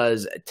she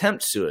does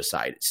attempt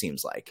suicide, it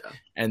seems like,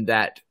 and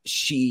that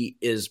she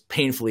is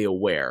painfully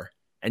aware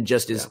and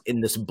just is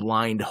in this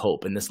blind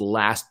hope in this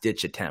last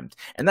ditch attempt.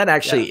 And that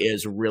actually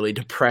is really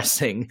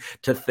depressing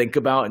to think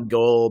about and go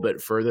a little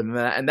bit further than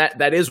that. And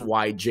that is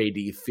why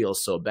JD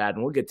feels so bad.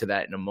 And we'll get to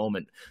that in a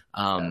moment.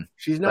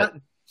 She's not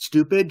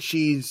stupid.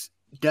 She's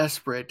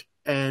desperate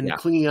and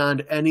clinging on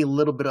to any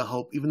little bit of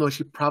hope, even though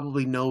she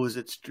probably knows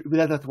it's true.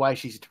 That's why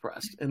she's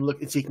depressed and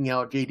seeking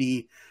out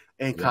JD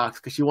and Cox,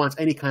 because she wants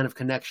any kind of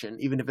connection,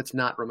 even if it's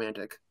not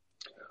romantic.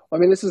 I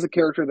mean, this is a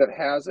character that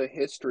has a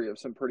history of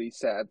some pretty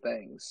sad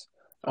things.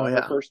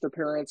 Her first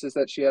appearance is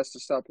that she has to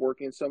stop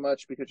working so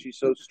much because she's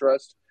so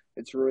stressed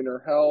it's ruined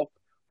her health.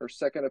 Her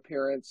second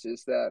appearance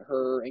is that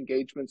her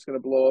engagement's going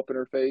to blow up in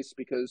her face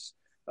because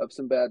of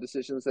some bad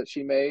decisions that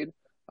she made.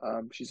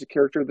 She's a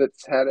character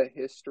that's had a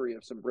history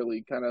of some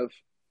really kind of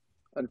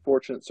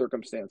unfortunate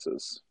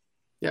circumstances.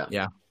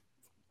 Yeah.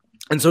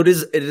 And so it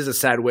is a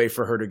sad way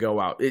for her to go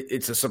out.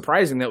 It's a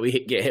surprising that we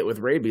get hit with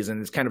rabies, and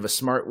it's kind of a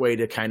smart way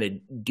to kind of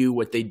do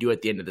what they do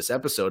at the end of this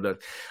episode.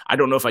 I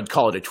don't know if I'd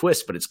call it a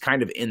twist, but it's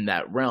kind of in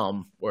that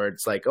realm where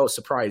it's like, oh,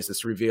 surprise,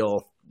 this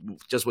reveal,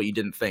 just what you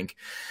didn't think.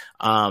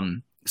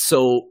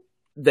 So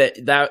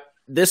that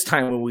this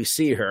time when we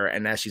see her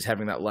and as she's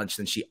having that lunch,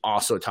 then she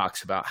also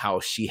talks about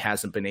how she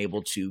hasn't been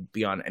able to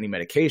be on any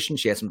medication.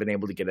 She hasn't been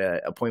able to get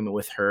an appointment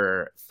with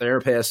her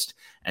therapist.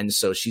 And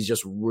so she's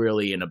just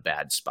really in a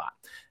bad spot.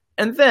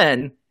 And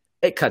then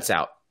it cuts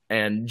out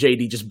and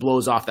JD just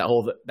blows off that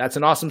whole, that's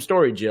an awesome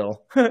story,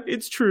 Jill.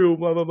 It's true,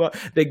 blah, blah, blah.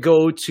 They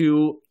go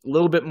to a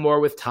little bit more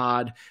with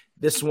Todd.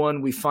 This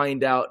one, we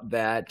find out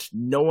that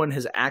no one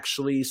has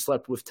actually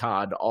slept with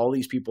Todd. All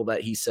these people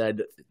that he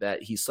said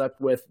that he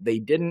slept with, they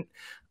didn't.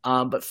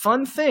 But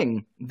fun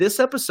thing, this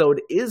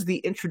episode is the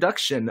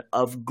introduction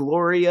of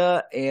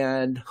Gloria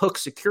and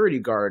Hook's security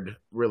guard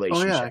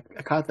relationship. Oh, yeah,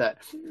 I caught that.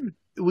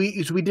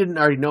 We didn't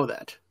already know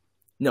that.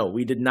 No,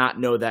 we did not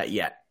know that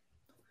yet.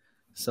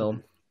 So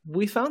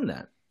we found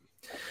that.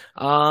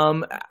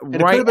 And it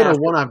could have been a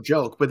one-off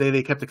joke, but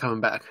they kept it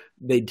coming back.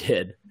 They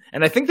did.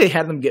 And I think they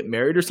had them get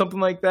married or something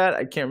like that.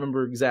 I can't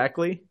remember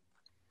exactly.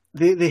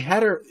 They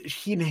had her.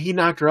 He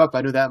knocked her up.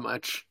 I knew that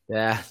much.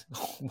 Yeah.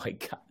 Oh my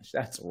gosh,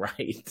 that's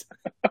right.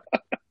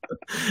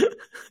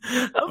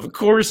 Of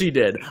course he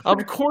did.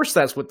 Of course,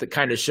 that's what the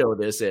kind of show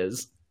this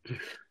is.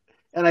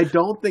 And I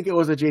don't think it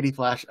was a JD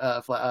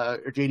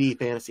or JD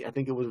fantasy. I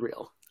think it was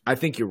real. I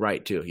think you're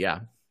right too. Yeah,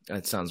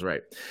 that sounds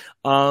right.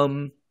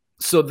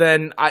 So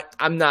then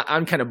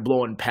I'm kind of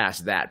blowing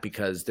past that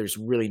because there's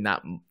really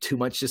not too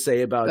much to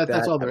say about that.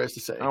 That's all there is to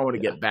say. I want to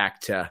get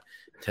back to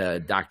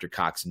Dr.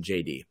 Cox and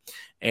JD.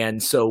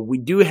 And so we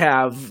do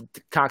have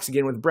Cox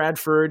again with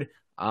Bradford.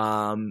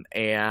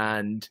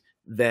 And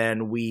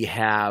then we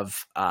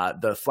have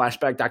the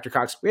flashback, Dr.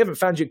 Cox. We haven't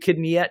found your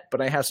kidney yet,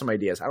 but I have some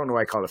ideas. I don't know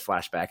why I call it a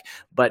flashback,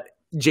 but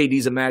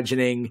JD's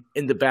imagining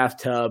in the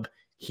bathtub,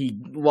 he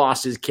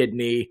lost his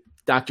kidney.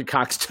 Dr.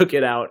 Cox took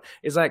it out.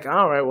 He's like,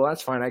 all right, well,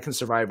 that's fine. I can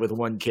survive with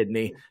one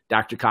kidney.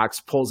 Dr. Cox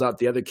pulls out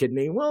the other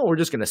kidney. Well, we're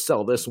just going to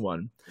sell this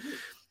one.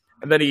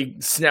 And then he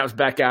snaps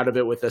back out of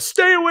it with a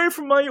stay away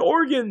from my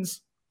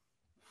organs.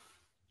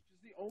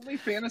 The only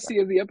fantasy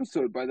of the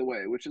episode, by the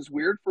way, which is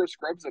weird for a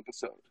Scrubs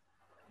episode.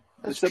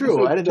 That's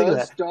true. I didn't think of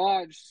that.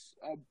 Dodge.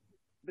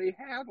 They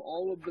have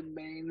all of the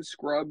main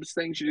Scrubs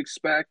things you'd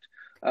expect.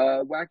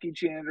 Wacky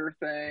janitor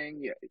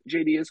thing.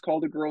 JD is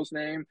called a girl's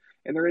name.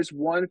 And there is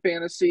one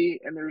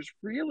fantasy, and there's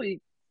really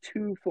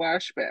 2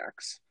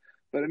 flashbacks.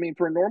 But, I mean,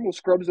 for a normal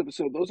Scrubs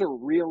episode, those are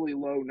really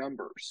low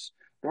numbers.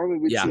 Normally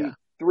we'd see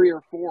 3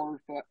 or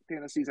 4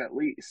 fantasies at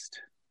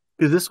least.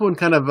 Because this one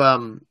kind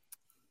of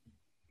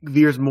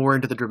veers more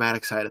into the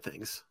dramatic side of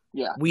things.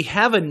 Yeah. We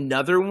have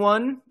another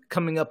one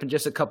coming up in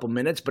just a couple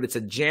minutes, but it's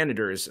a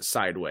janitor's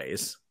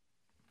sideways.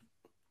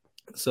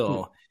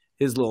 So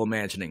his little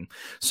imagining.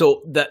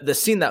 So the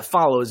scene that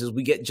follows is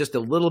we get just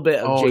a little bit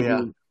of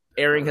JD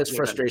airing his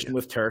frustration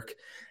with Turk.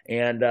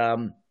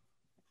 And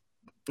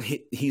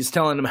he's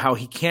telling him how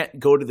he can't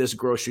go to this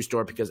grocery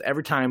store because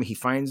every time he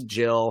finds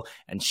Jill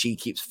and she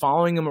keeps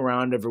following him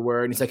around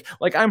everywhere. And he's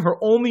like, I'm her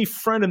only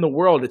friend in the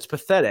world. It's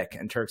pathetic.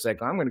 And Turk's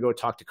like, I'm going to go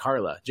talk to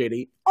Carla.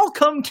 JD, I'll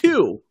come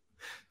too.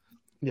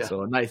 Yeah.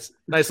 So a nice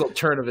little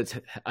turn of its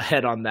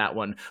head on that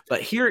one. But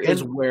here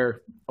is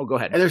where – go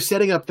ahead. And they're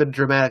setting up the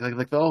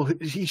dramatic,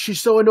 she's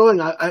so annoying.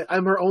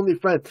 I'm her only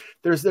friend.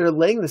 They're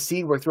laying the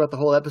seed work throughout the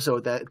whole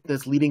episode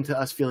that's leading to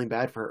us feeling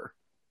bad for her.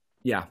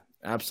 Yeah,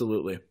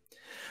 absolutely.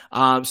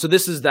 So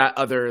this is that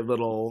other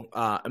little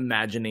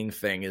imagining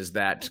thing is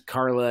that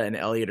Carla and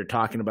Elliot are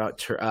talking about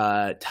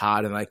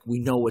Todd and like, we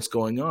know what's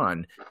going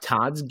on.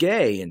 Todd's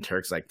gay. And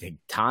Turk's like, hey,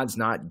 Todd's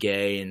not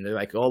gay. And they're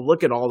like, oh,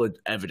 look at all the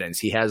evidence.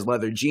 He has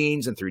leather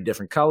jeans in 3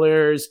 different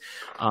colors,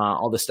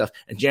 all this stuff.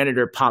 And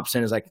janitor pops in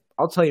and is like,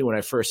 I'll tell you when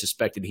I first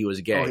suspected he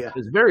was gay. Oh, yeah.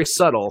 It's very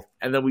subtle.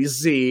 And then we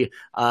see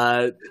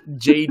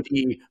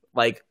JD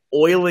like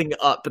oiling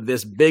up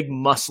this big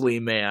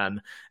muscly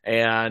man,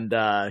 and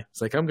it's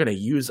like I'm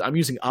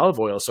using olive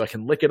oil so I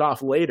can lick it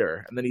off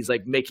later. And then he's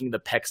like making the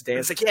pecs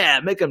dance,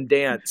 like make him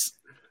dance.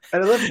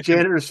 And I love the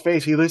janitor's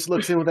face. He just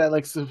looks in with that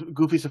like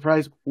goofy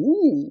surprise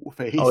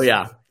face. Oh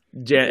yeah,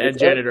 and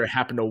janitor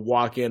happened to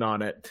walk in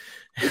on it.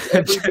 It's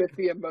every bit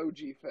the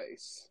emoji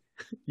face.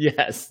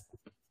 Yes.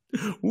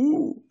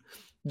 Ooh,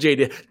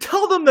 JD,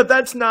 tell them that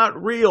that's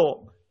not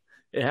real.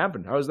 It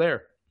happened. I was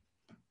there.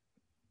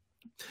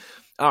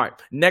 All right,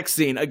 next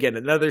scene. Again,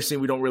 another scene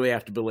we don't really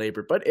have to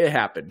belabor, but it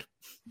happened.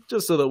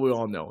 Just so that we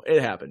all know,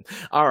 it happened.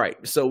 All right,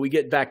 so we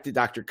get back to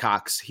Dr.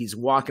 Cox. He's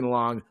walking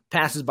along,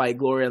 passes by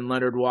Gloria and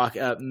Leonard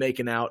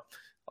making out.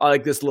 I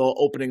like this little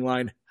opening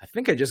line. I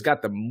think I just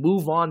got the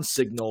move on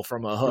signal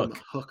from a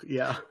hook.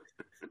 Yeah.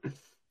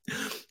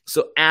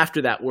 So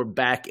after that, we're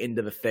back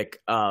into the thick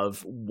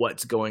of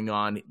what's going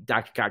on.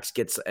 Dr. Cox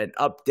gets an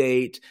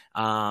update.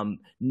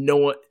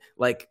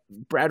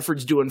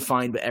 Bradford's doing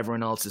fine, but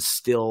everyone else is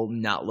still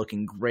not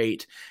looking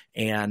great.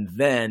 And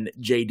then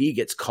JD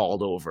gets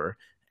called over,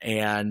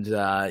 and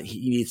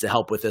he needs to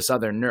help with this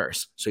other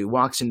nurse. So he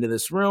walks into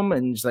this room,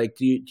 and he's like,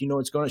 do you know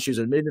what's going on? She was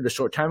admitted a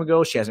short time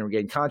ago. She hasn't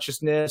regained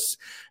consciousness.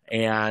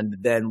 And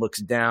then looks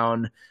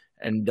down,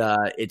 and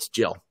it's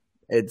Jill.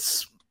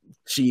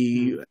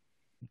 She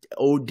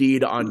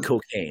OD'd on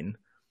cocaine.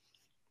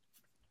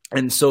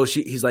 And so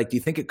he's like, do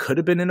you think it could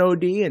have been an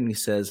OD? And he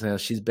says,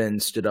 she's been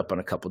stood up on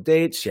a couple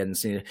dates. She hadn't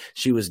seen it.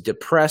 She was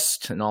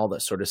depressed and all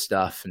that sort of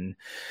stuff. And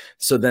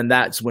so then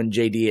that's when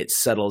JD, it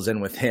settles in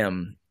with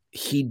him.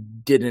 He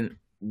didn't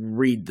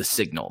read the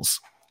signals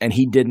and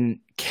he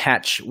didn't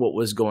catch what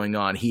was going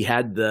on. He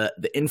had the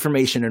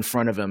information in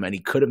front of him and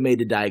he could have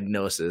made a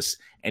diagnosis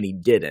and he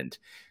didn't,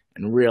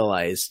 and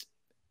realized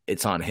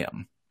it's on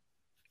him.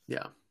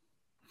 Yeah.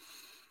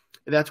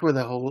 That's where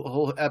the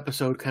whole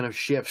episode kind of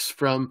shifts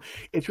from.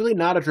 It's really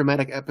not a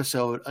dramatic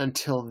episode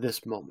until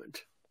this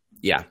moment.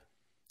 Yeah.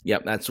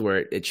 Yep. That's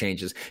where it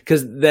changes.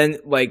 Because then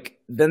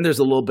there's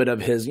a little bit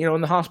of his,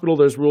 in the hospital,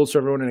 there's rules for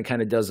everyone. And it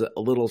kind of does a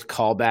little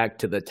callback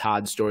to the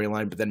Todd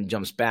storyline, but then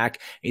jumps back.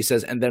 And he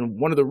says, and then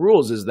one of the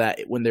rules is that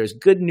when there's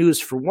good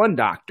news for one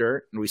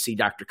doctor, and we see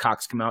Dr.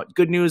 Cox come out,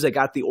 good news, I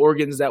got the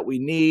organs that we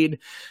need.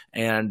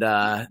 And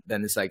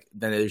then it's like,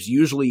 then there's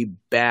usually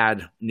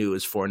bad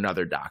news for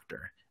another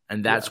doctor.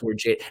 And that's where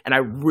and I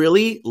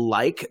really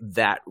like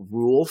that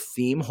rule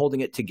theme holding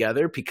it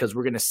together, because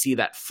we're going to see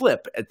that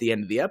flip at the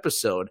end of the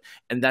episode.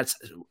 And that's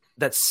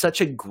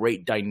such a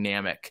great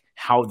dynamic,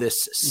 how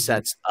this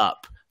sets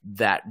up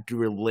that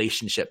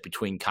relationship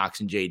between Cox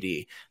and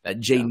JD, that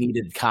JD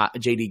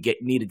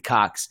needed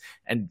Cox,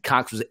 and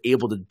Cox was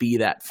able to be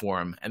that for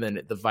him. And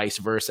then the vice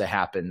versa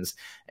happens,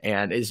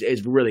 and it's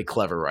really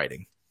clever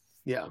writing.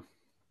 Yeah.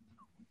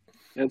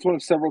 And it's one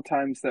of several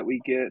times that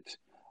we get,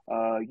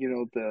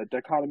 the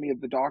dichotomy of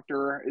the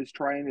doctor is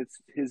trying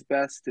his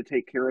best to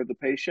take care of the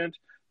patient,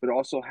 but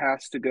also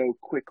has to go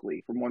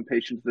quickly from one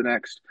patient to the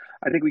next.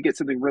 I think we get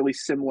something really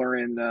similar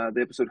in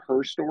the episode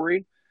Her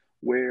Story,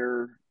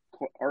 where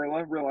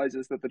Arla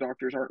realizes that the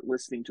doctors aren't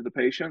listening to the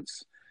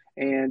patients.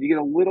 And you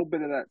get a little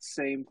bit of that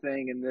same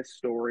thing in this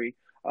story,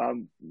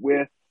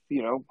 with,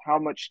 how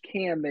much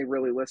can they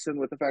really listen,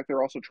 with the fact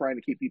they're also trying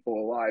to keep people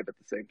alive at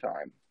the same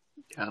time.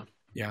 Yeah.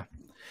 Yeah.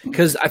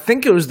 Because I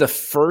think it was the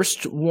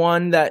first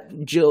one that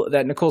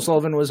Nicole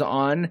Sullivan was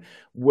on,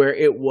 where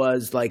it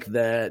was like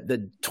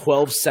the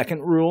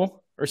 12-second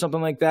rule or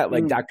something like that.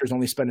 Like doctors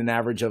only spend an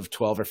average of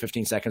 12 or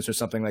 15 seconds or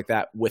something like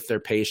that with their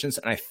patients.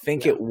 And I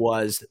think it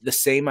was the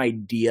same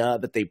idea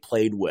that they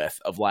played with,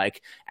 of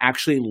like,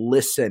 actually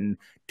listen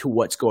to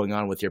what's going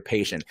on with your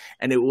patient.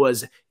 And it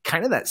was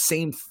kind of that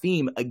same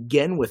theme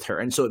again with her.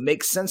 And so it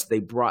makes sense they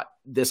brought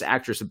this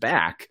actress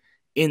back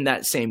in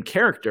that same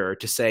character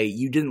to say,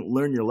 you didn't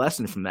learn your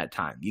lesson from that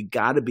time. You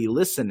got to be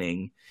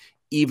listening,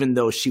 even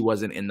though she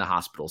wasn't in the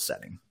hospital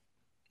setting.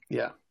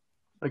 Yeah.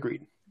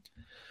 Agreed.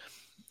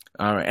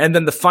 All right. And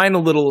then the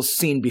final little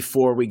scene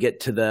before we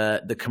get to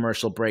the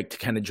commercial break to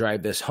kind of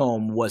drive this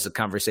home was a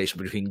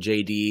conversation between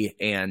JD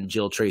and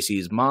Jill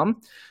Tracy's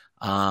mom,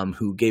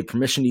 who gave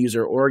permission to use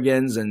her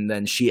organs. And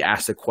then she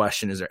asked the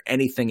question, is there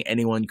anything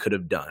anyone could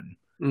have done?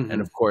 Mm-hmm.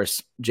 And of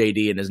course,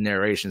 JD in his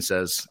narration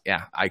says,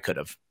 yeah, I could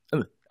have.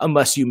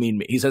 Unless you mean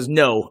me. He says,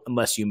 no,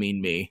 unless you mean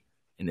me,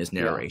 in his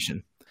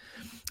narration.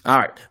 Yeah. All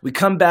right. We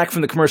come back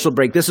from the commercial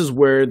break. This is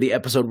where the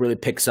episode really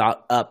picks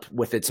up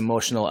with its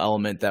emotional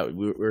element that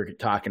we were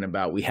talking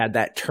about. We had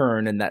that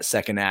turn in that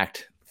second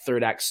act.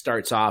 Third act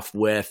starts off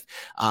with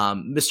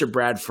Mr.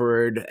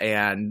 Bradford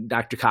and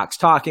Dr. Cox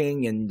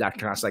talking, and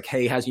Dr. Cox is like,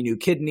 hey, how's your new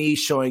kidney?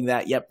 Showing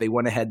that, yep, they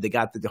went ahead, they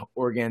got the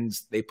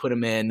organs, they put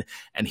him in,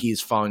 and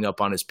he's following up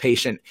on his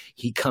patient.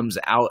 He comes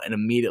out and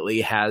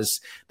immediately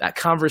has that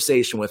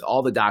conversation with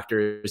all the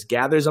doctors,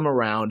 gathers them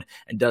around,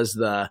 and does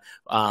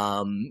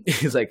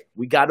he's like,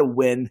 we got to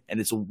win, and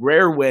it's a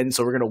rare win,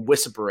 so we're going to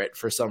whisper it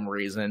for some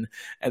reason.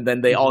 And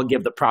then they all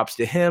give the props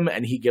to him,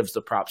 and he gives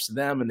the props to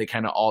them, and they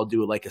kind of all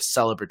do like a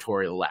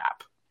celebratory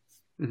lap.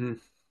 Mm-hmm.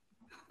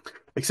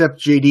 Except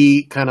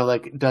JD kind of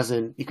like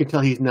doesn't, you can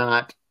tell he's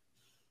not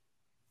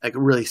like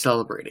really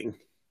celebrating.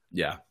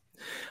 Yeah.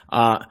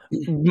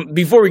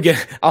 Before we get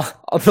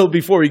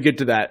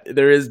to that,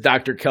 there is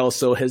Dr.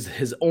 Kelso.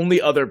 His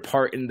only other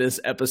part in this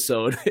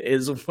episode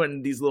is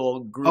when these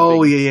little groups.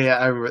 Oh yeah.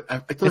 I remember.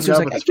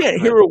 I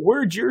can't hear a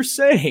word you're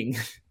saying.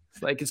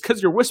 It's like, it's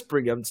because you're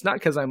whispering them. It's not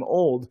because I'm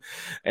old.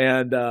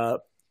 And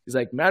he's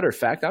like, matter of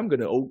fact, I'm going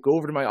to go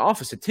over to my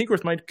office to tinker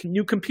with my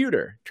new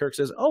computer. Turk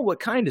says, oh, what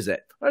kind is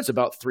it? Well, it's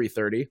about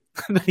 3:30.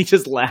 And then he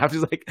just laughs.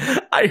 He's like,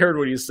 I heard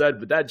what you said,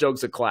 but that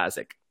joke's a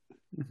classic.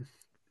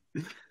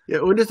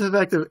 Yeah, well, just the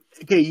fact of,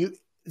 you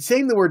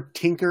saying the word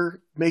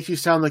tinker makes you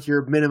sound like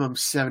you're minimum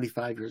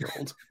 75 years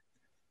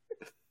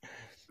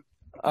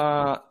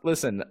old.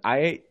 Listen,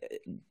 I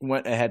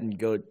went ahead and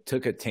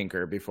took a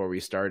tinker before we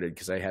started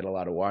because I had a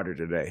lot of water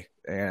today,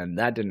 and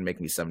that didn't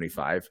make me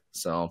 75.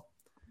 So,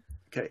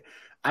 okay.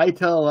 I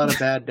tell a lot of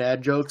bad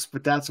dad jokes,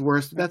 but that's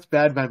worse. That's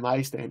bad by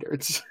my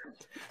standards.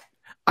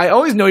 I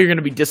always know you're going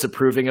to be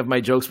disapproving of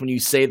my jokes when you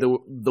say the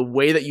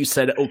way that you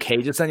said okay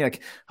just then. You're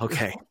like,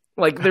 okay.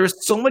 Like,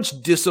 there's so much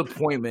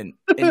disappointment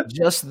in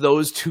just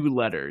those two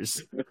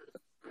letters.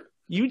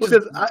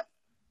 Because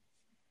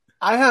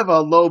I have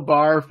a low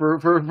bar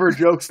for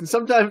jokes, and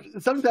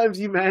sometimes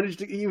you manage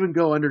to even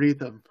go underneath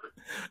them.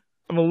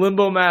 I'm a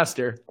limbo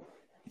master.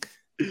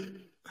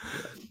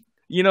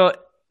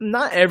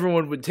 Not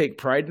everyone would take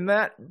pride in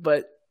that,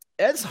 but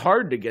it's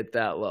hard to get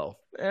that low.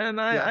 And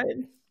I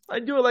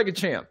do it like a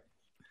champ.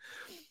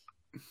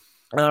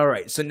 All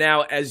right. So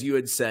now, as you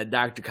had said,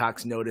 Dr.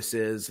 Cox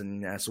notices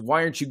and asks,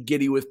 why aren't you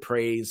giddy with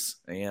praise?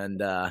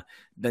 And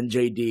then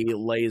JD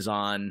lays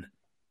on.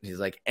 He's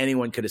like,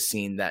 anyone could have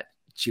seen that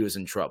she was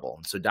in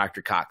trouble. So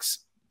Dr. Cox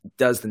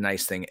does the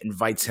nice thing,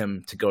 invites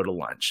him to go to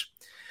lunch.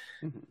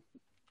 Mm-hmm.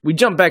 We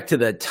jump back to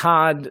the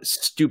Todd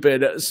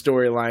stupid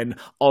storyline,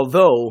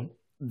 although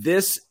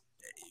this,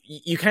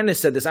 you kind of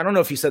said this. I don't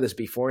know if you said this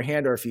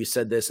beforehand or if you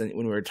said this when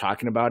we were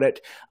talking about it.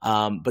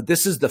 But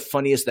this is the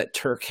funniest that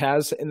Turk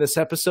has in this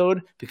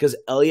episode, because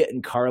Elliot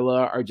and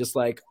Carla are just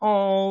like,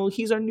 oh,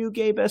 he's our new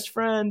gay best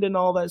friend and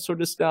all that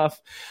sort of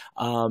stuff.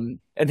 And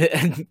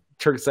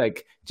Turk's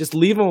like, just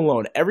leave him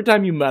alone. Every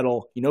time you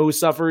meddle, you know who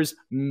suffers?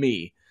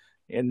 Me.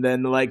 And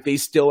then like they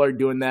still are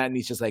doing that. And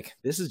he's just like,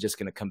 this is just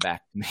going to come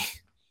back to me.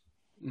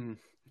 Mm.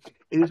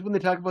 Is this when they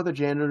talk about the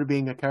janitor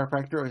being a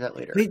chiropractor, or is that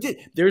later? They did.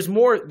 There's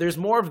more of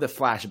the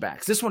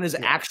flashbacks. This one is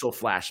actual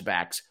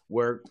flashbacks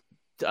where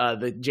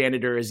the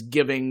janitor is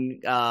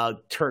giving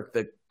Turk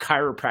the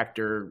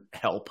chiropractor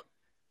help.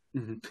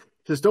 Mm-hmm.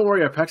 Says, "Don't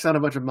worry, I pecked on a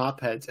bunch of mop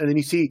heads," and then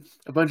you see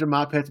a bunch of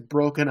mop heads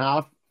broken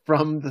off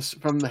from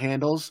the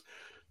handles.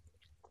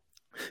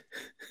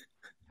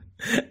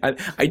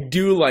 I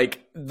do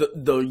like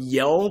the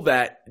yell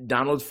that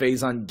Donald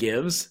Faison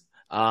gives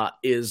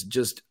is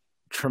just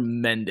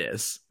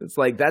tremendous. It's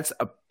like that's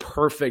a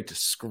perfect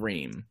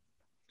scream.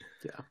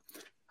 Yeah,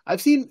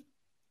 I've seen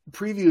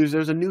previews.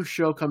 There's a new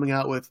show coming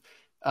out with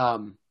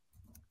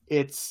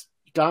it's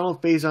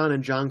Donald Faison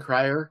and John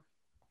Cryer,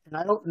 and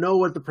I don't know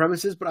what the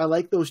premise is, but I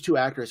like those two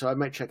actors, so I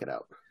might check it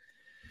out.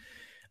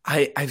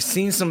 I've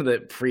seen some of the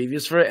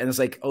previews for it, and it's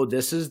like, oh,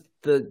 this is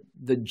the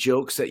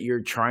jokes that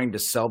you're trying to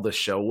sell the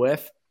show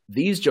with.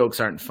 These jokes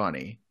aren't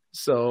funny.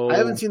 So I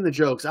haven't seen the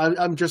jokes.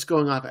 I'm just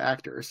going off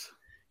actors.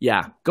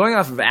 Yeah, going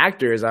off of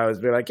actors, I was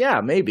be like, yeah,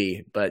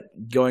 maybe.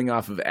 But going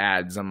off of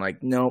ads, I'm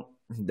like, nope,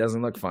 it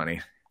doesn't look funny.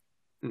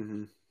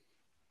 Mm-hmm.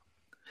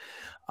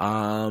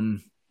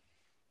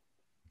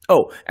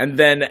 Oh, and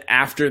then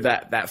after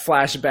that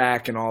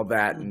flashback and all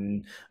that,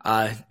 and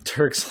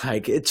Turk's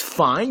like, it's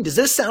fine. Does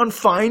this sound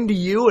fine to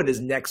you? And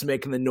his neck's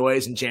making the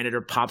noise, and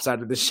janitor pops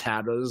out of the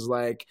shadows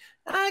like,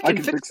 I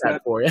can fix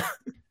that for you.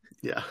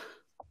 Yeah.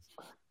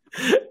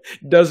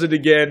 Does it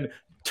again.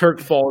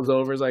 Turk falls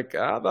over. Is like,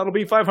 that'll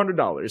be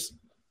 $500.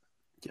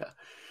 Yeah.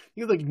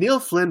 You know, like Neil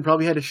Flynn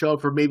probably had to show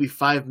up for maybe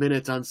 5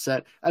 minutes on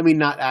set. I mean,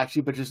 not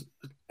actually, but just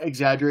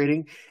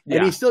exaggerating.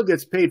 And he still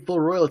gets paid full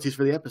royalties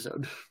for the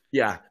episode.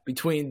 Yeah,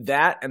 between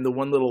that and the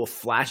one little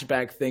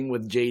flashback thing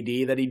with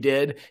JD that he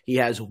did, he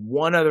has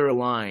one other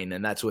line,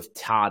 and that's with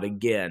Todd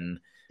again.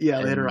 Yeah,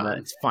 later on.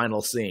 His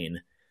final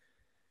scene.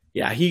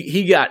 Yeah,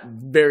 he got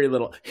very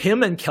little.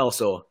 Him and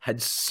Kelso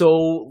had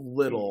so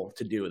little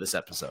to do with this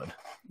episode.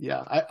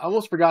 Yeah, I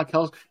almost forgot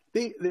Kelso.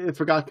 They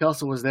forgot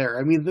Kelso was there.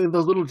 I mean,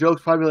 those little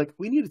jokes probably like,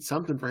 we needed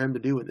something for him to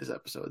do in this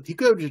episode. He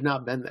could have just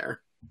not been there.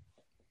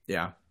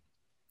 Yeah.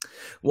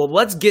 Well,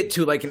 let's get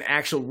to like an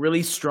actual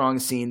really strong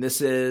scene.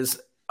 This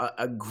is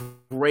a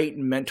great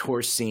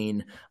mentor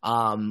scene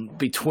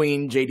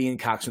between JD and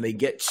Cox when they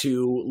get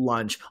to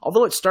lunch.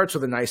 Although it starts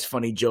with a nice,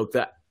 funny joke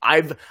that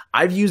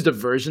I've used a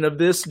version of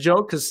this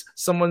joke because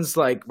someone's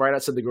like right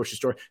outside the grocery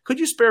store. Could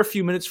you spare a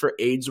few minutes for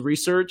AIDS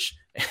research?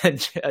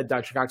 And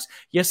Dr. Cox,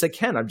 yes, I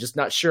can. I'm just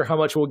not sure how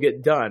much will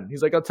get done.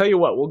 He's like, I'll tell you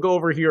what. We'll go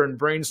over here and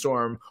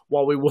brainstorm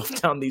while we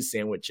wolf down these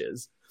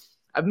sandwiches.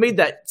 I've made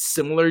that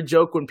similar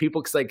joke when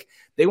people, because like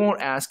they won't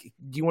ask,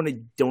 do you want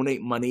to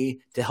donate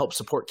money to help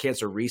support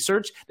cancer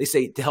research? They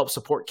say to help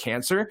support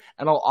cancer.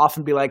 And I'll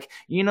often be like,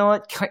 you know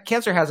what?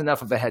 Cancer has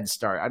enough of a head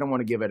start. I don't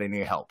want to give it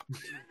any help.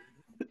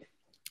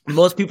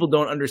 Most people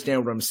don't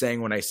understand what I'm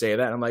saying when I say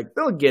that. I'm like,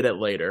 they'll get it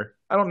later.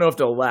 I don't know if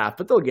they'll laugh,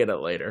 but they'll get it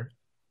later.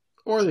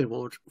 Or they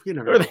won't. You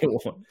never know. They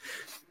won't.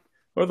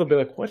 Or they'll be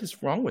like, what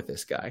is wrong with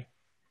this guy?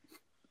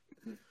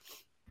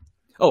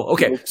 Oh,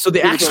 okay. So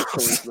the actual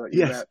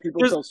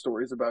people tell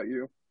stories about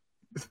you.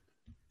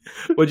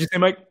 What'd you say,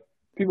 Mike?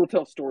 People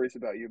tell stories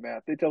about you,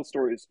 Matt. They tell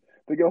stories.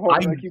 They go home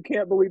like, you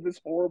can't believe this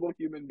horrible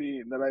human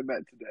being that I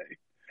met today.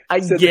 I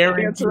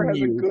guarantee cancer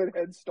has a good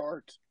head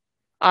start.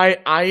 I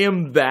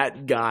am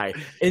that guy.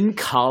 In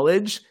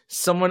college,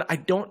 I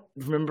don't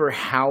remember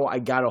how I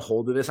got a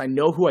hold of this. I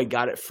know who I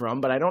got it from,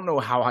 but I don't know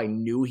how I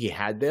knew he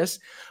had this.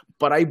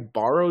 But I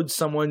borrowed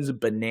someone's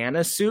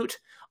banana suit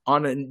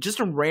on just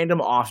a random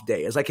off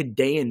day. It's like a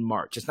day in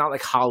March. It's not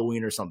like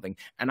Halloween or something.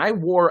 And I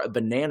wore a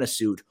banana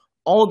suit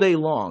all day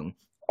long,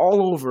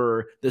 all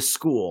over the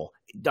school.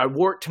 I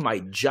wore it to my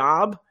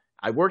job.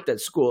 I worked at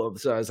school,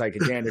 so I was like a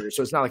janitor.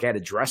 So it's not like I had a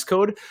dress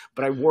code,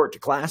 but I wore it to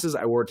classes.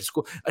 I wore it to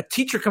school. A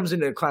teacher comes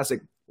into the class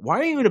like,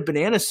 why are you in a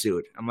banana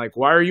suit? I'm like,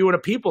 why are you in a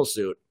people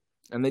suit?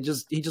 And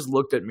he just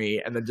looked at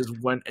me and then just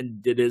went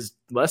and did his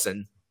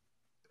lesson.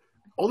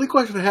 Only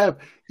question I have,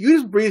 you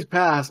just breezed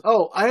past,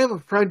 I have a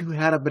friend who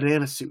had a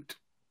banana suit.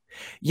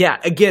 Yeah,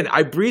 again,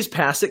 I breezed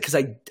past it because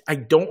I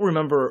don't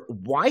remember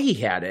why he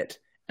had it,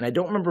 and I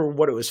don't remember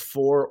what it was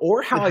for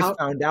or how I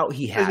found out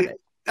he had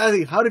it. I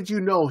think, how did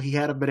you know he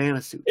had a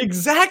banana suit?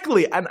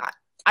 Exactly. And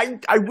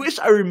I wish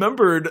I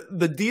remembered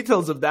the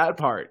details of that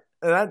part.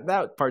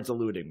 That part's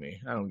eluding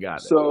me. I don't got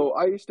it. So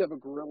I used to have a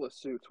gorilla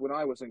suit when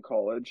I was in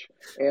college,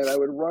 and I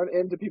would run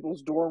into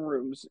people's dorm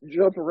rooms,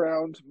 jump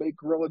around, make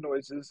gorilla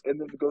noises,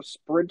 and then go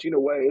sprinting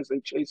away as they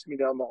chased me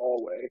down the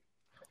hallway.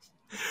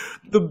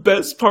 The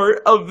best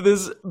part of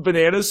this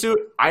banana suit,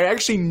 I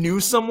actually knew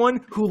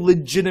someone who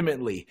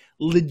legitimately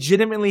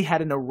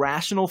had an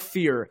irrational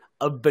fear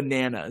of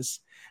bananas.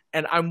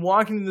 And I'm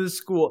walking to the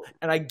school,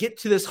 and I get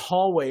to this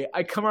hallway.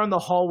 I come around the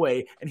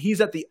hallway, and he's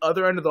at the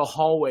other end of the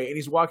hallway, and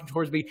he's walking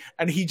towards me,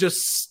 and he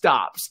just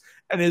stops,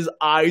 and his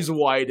eyes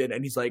widen,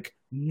 and he's like,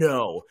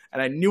 no.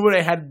 And I knew what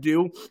I had to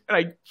do, and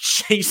I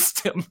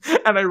chased him,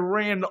 and I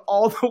ran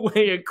all the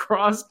way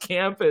across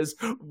campus,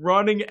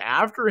 running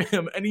after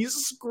him, and he's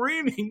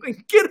screaming,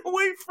 like, get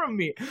away from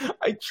me.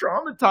 I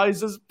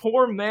traumatized this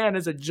poor man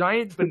as a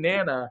giant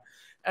banana.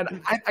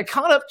 And I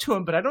caught up to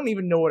him, but I don't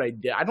even know what I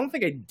did. I don't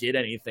think I did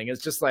anything.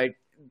 It's just like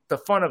the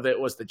fun of it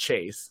was the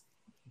chase.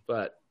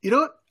 But you know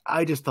what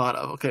I just thought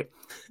of? Okay.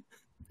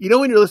 You know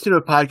when you're listening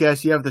to a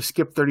podcast, you have the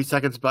skip 30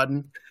 seconds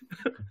button?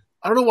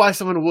 I don't know why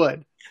someone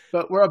would,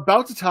 but we're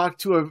about to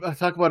talk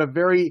about a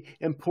very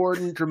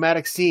important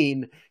dramatic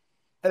scene.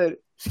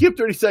 Skip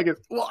 30 seconds.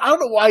 Well, I don't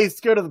know why he's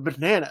scared of the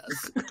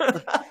bananas.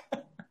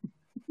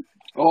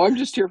 Oh, I'm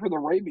just here for the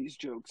rabies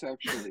jokes,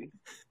 actually.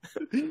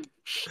 You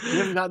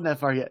haven't gotten that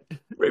far yet.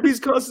 Rabies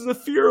causes a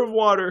fear of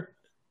water.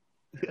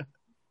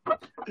 Yeah.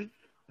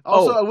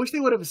 Also, I wish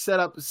they would have set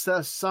up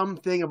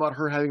something about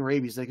her having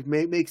rabies. Like, it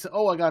makes,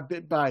 I got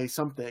bit by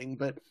something,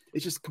 but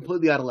it's just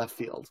completely out of left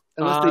field.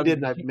 Unless they did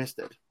and I've missed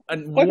it.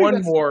 And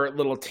one more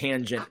little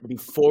tangent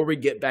before we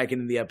get back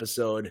into the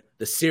episode,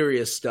 the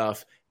serious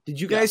stuff.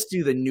 Did you guys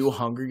do the new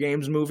Hunger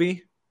Games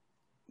movie?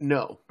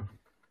 No.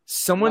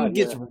 Someone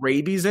gets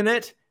rabies in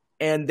it,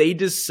 and they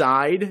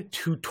decide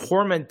to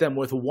torment them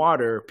with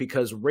water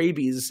because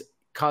rabies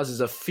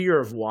causes a fear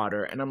of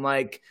water. And I'm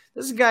like,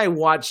 this guy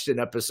watched an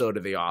episode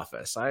of The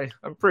Office.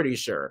 I'm pretty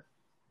sure.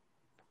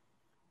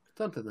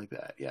 Something like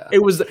that, yeah.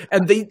 It was,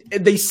 and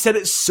they said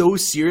it so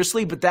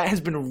seriously, but that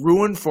has been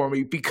ruined for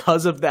me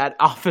because of that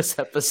Office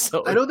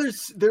episode. I know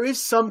there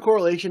is some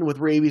correlation with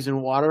rabies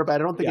and water, but I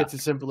don't think it's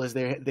as simple as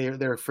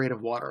they're afraid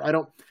of water. I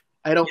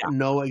don't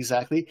know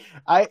exactly.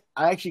 I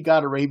actually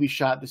got a rabies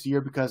shot this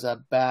year because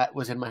a bat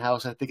was in my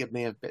house. I think it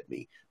may have bit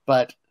me,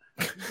 but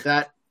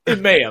that it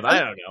may have. I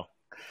don't know.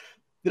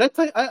 Did I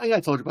tell you? I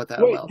told you about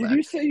that. Wait, did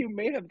you say you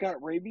may have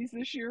got rabies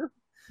this year?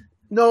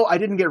 No, I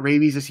didn't get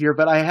rabies this year,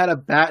 but I had a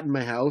bat in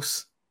my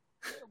house.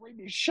 A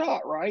rabies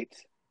shot, right?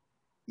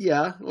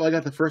 Yeah, well, I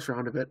got the first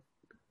round of it.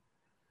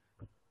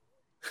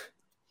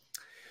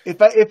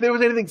 If there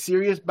was anything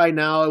serious by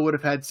now, I would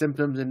have had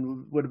symptoms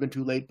and would have been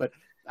too late. But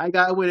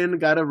I went in and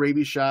got a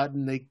rabies shot,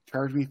 and they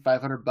charged me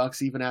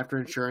 $500 even after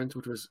insurance,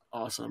 which was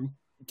awesome.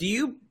 Do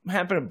you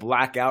happen to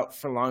black out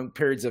for long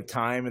periods of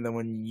time, and then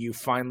when you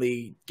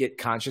finally get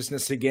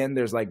consciousness again,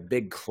 there's like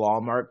big claw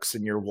marks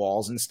in your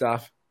walls and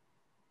stuff?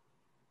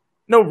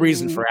 No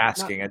reason for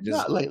asking.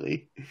 Not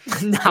lately.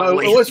 Not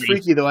lately. It was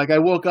freaky though. Like I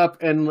woke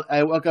up and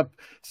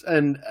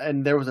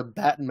there was a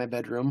bat in my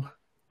bedroom.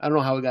 I don't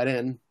know how it got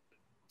in.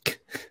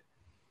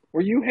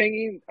 Were you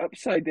hanging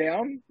upside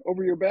down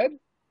over your bed?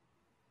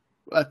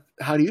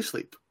 How do you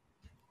sleep?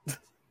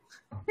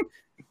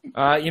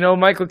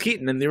 Michael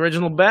Keaton in the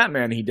original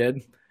Batman, he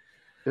did.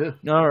 Yeah.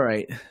 All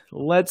right,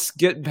 let's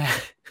get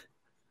back.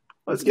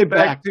 Let's get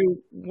back to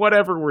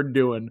whatever we're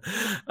doing.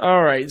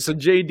 All right, so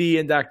JD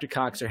and Dr.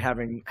 Cox are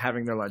having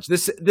their lunch.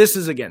 This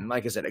is, again,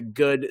 like I said, a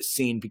good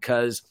scene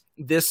because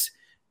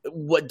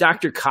what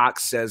Dr.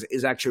 Cox says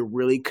is actually a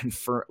really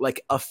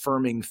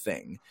affirming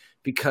thing,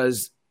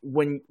 because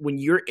when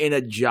you're in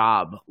a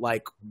job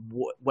like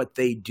what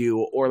they do,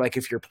 or like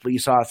if you're a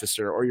police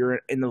officer or you're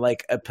in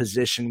like a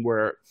position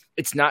where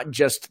it's not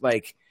just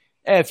like,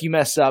 if you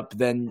mess up,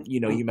 then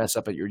you mess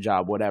up at your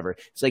job, whatever.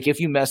 It's like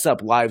if you mess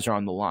up, lives are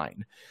on the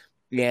line.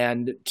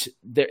 And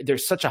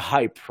there's such a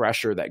high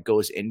pressure that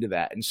goes into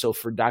that. And so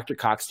for Dr.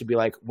 Cox to be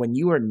like, when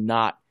you are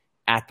not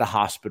at the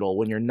hospital,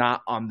 when you're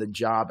not on the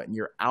job and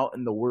you're out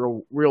in the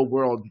real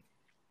world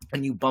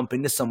and you bump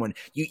into someone,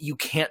 you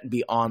can't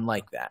be on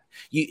like that.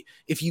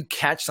 If you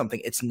catch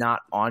something, it's not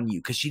on you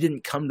because she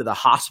didn't come to the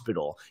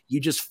hospital. You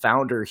just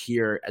found her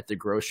here at the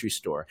grocery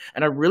store.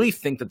 And I really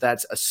think that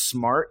that's a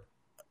smart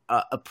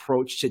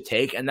approach to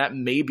take. And that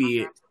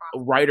maybe a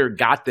writer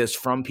got this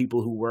from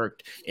people who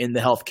worked in the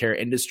healthcare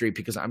industry,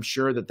 because I'm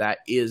sure that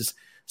is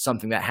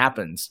something that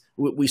happens.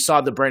 We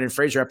saw the Brendan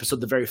Fraser episode,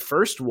 the very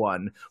first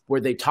one, where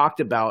they talked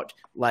about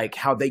like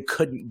how they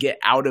couldn't get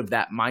out of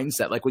that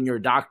mindset. Like when you're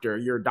a doctor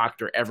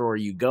everywhere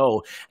you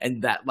go.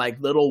 And that like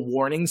little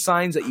warning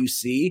signs that you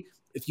see,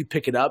 if you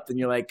pick it up, then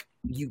you're like,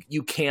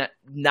 you can't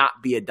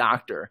not be a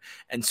doctor.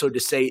 And so to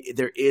say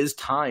there is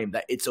time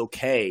that it's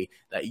okay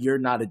that you're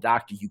not a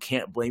doctor, you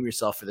can't blame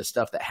yourself for the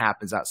stuff that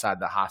happens outside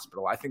the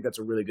hospital. I think that's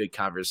a really good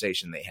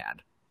conversation they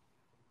had.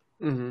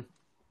 Mm-hmm.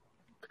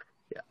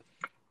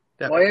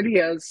 Yeah. Well, and he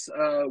has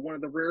one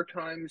of the rare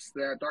times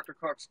that Dr.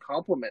 Cox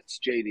compliments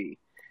JD.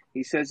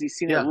 He says he's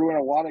seen it ruin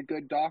a lot of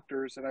good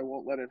doctors, and I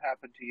won't let it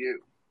happen to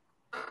you.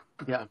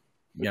 Yeah.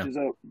 Which is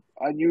an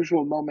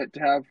unusual moment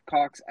to have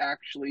Cox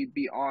actually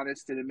be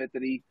honest and admit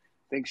that he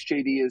thinks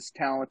JD is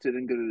talented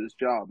and good at his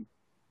job.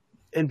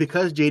 And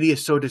because JD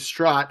is so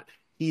distraught,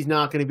 he's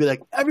not going to be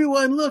like,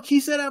 everyone, look, he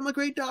said I'm a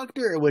great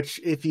doctor, which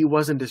if he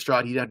wasn't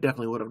distraught, he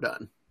definitely would have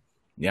done.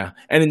 Yeah.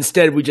 And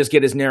instead we just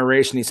get his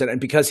narration. He said,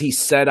 and because he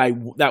said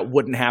that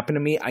wouldn't happen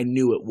to me, I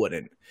knew it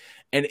wouldn't.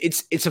 And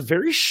it's a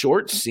very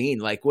short scene.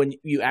 Like when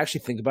you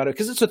actually think about it,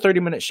 because it's a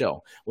 30-minute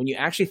show, when you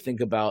actually think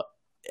about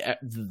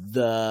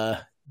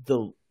the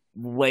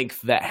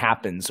length that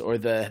happens, or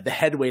the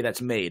headway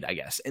that's made, I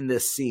guess, in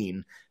this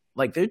scene,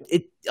 like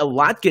a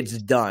lot gets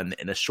done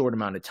in a short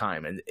amount of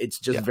time, and it's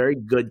just very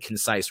good,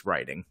 concise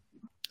writing.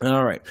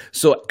 All right.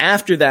 So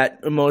after that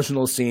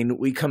emotional scene,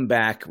 we come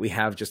back, we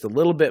have just a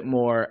little bit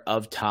more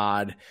of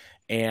Todd,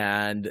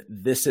 And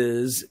this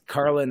is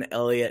Carla and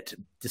Elliot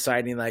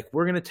deciding, like,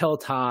 we're going to tell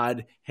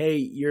Todd, hey,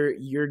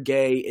 you're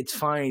gay. It's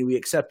fine. We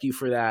accept you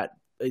for that,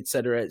 et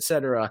cetera, et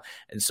cetera.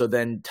 And so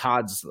then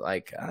Todd's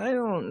like, I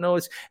don't know.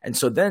 And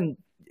so then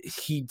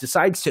he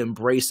decides to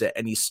embrace it,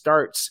 and he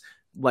starts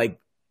like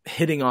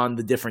hitting on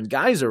the different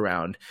guys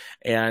around,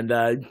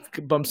 and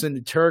bumps into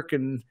Turk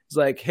and is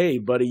like, hey,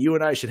 buddy, you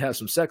and I should have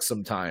some sex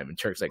sometime. And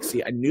Turk's like,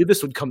 see, I knew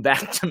this would come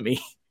back to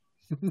me.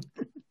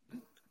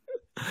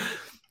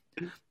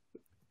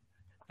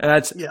 And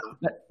that's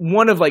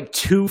one of like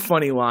two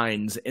funny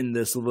lines in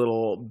this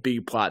little B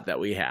plot that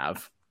we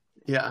have.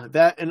 Yeah,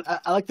 that, and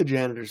I like the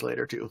janitors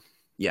later too.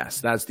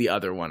 Yes, that's the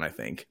other one, I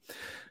think.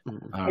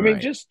 I mean,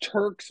 just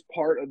Turk's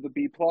part of the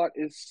B plot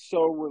is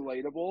so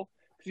relatable,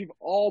 because you've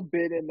all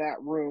been in that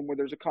room where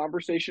there's a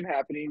conversation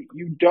happening.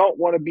 You don't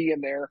want to be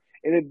in there,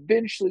 and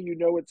eventually you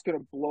know it's going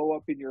to blow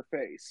up in your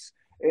face.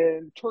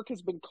 And Turk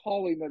has been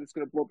calling that it's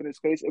going to blow up in his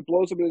face. It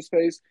blows up in his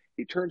face.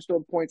 He turns to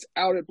him, points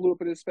out it blew up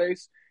in his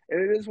face.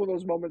 And it is one of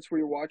those moments where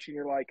you're watching,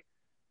 you're like,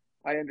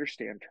 I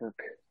understand, Turk.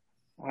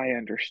 I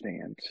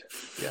understand.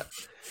 Yeah.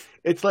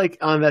 It's like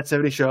on that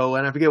 70 show,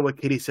 and I forget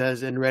what Kitty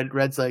says, and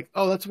Red's like,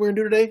 oh, that's what we're going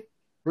to do today?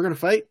 We're going to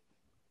fight?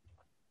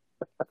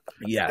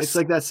 Yes. It's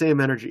like that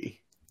same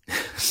energy.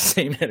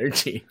 Same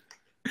energy.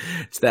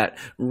 It's that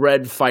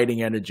Red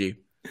fighting energy.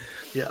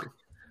 Yeah.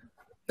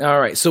 All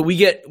right, so we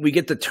get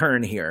the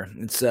turn here.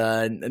 It's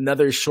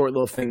another short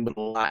little thing, but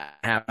a lot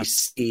happy to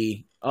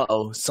see.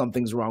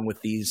 Something's wrong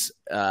with these.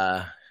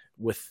 I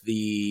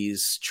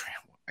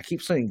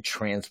keep saying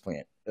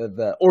transplant.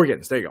 The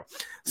organs. There you go.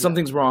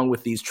 Something's wrong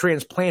with these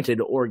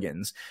transplanted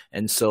organs,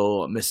 and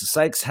so Mrs.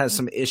 Sykes has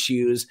some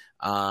issues.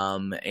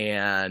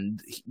 And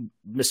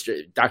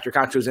Dr.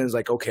 Cox goes in and is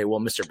like, okay,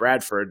 well, Mr.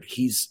 Bradford,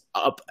 he's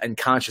up and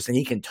conscious, and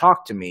he can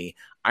talk to me.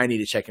 I need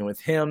to check in with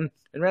him.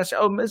 And Rand says,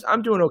 oh, miss,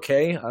 I'm doing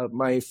okay.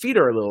 My feet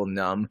are a little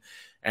numb.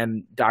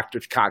 And Dr.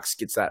 Cox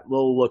gets that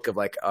little look of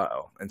like,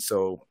 uh-oh. And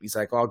so he's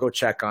like, well, I'll go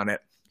check on it.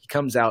 He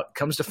comes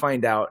to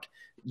find out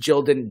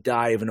Jill didn't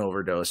die of an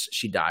overdose.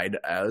 She died,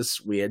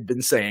 as we had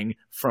been saying,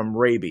 from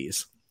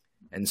rabies.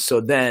 And so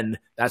then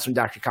that's when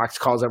Dr. Cox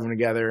calls everyone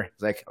together.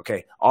 He's like,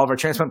 okay, all of our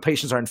transplant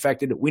patients are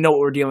infected. We know what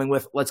we're dealing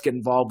with. Let's get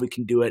involved. We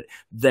can do it.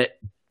 That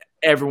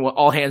everyone,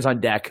 all hands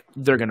on deck.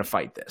 They're going to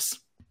fight this.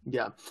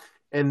 Yeah.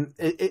 And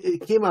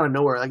it came out of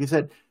nowhere. Like I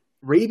said,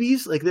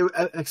 rabies, like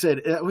I said,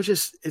 it was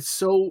just, it's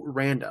so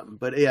random.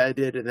 But yeah, it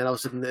did. And then all of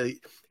a sudden,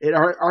 it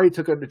already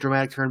took a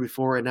dramatic turn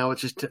before, and now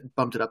it's just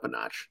bumped it up a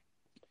notch.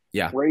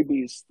 Yeah.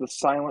 Rabies, the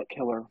silent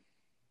killer.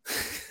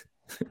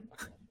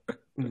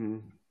 Mm-hmm.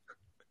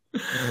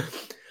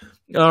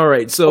 All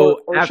right.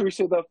 So, or should we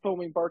say the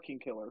foaming barking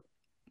killer?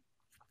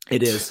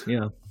 It is.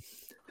 Yeah.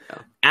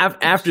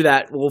 After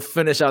that, we'll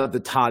finish out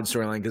the Todd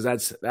storyline, because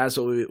that's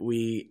what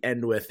we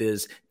end with.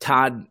 Is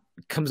Todd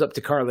comes up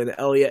to Carla and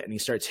Elliot, and he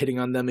starts hitting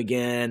on them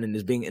again, and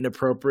is being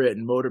inappropriate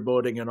and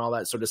motorboating and all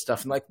that sort of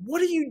stuff. And like,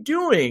 what are you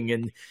doing?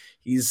 And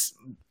he's,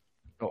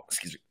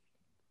 excuse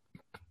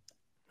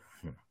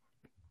me.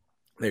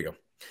 There you go.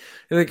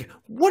 And like,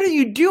 what are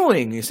you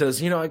doing? He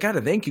says, I got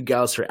to thank you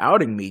gals for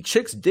outing me.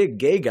 Chicks dig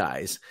gay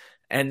guys.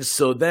 And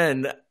so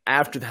then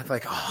after that,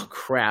 like, oh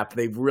crap,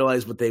 they've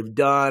realized what they've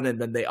done.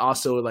 And then they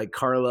also, like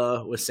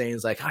Carla was saying,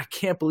 is like, I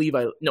can't believe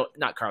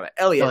not Carla,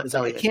 Elliot. It's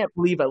like, I can't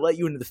believe I let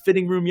you into the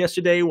fitting room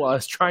yesterday while I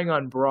was trying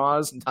on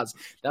bras. And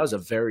that was a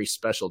very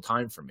special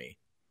time for me.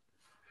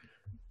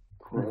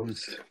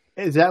 Gross.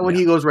 Is that when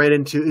he goes right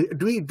into?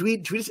 Do we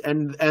just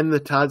end the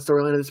Todd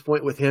storyline at this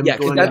point with him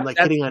going and like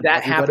hitting on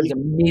that everybody? happens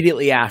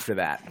immediately after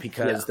that,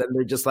 because then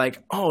they're just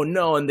like, oh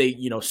no, and they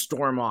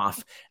storm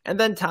off, and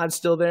then Todd's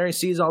still there. He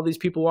sees all these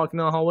people walking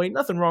down the hallway.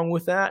 Nothing wrong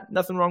with that.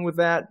 Nothing wrong with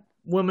that.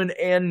 Woman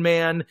and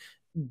man,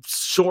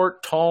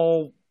 short,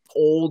 tall,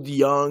 old,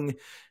 young,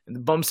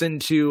 and bumps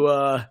into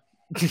the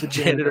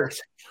janitor.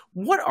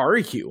 What are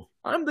you?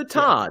 I'm the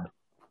Todd.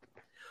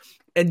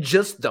 And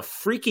just the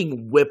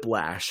freaking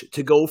whiplash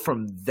to go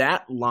from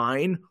that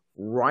line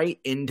right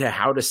into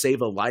How to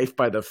Save a Life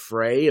by the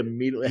Fray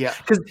immediately. Yeah.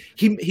 Because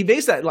he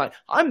based that line,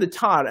 I'm the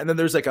Todd, and then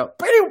there's like a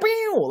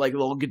like a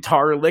little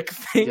guitar lick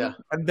thing,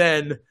 and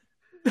then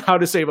How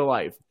to Save a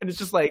Life. And it's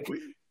just like,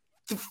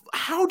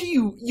 how do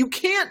you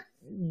can't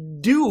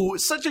do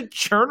such a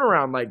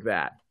turnaround like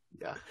that.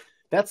 Yeah.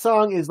 That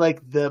song is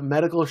like the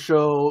medical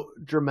show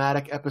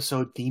dramatic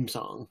episode theme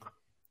song.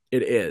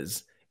 It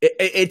is.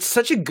 It's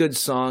such a good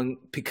song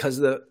because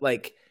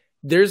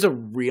there's a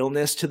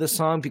realness to the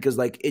song, because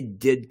like it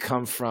did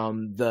come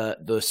from the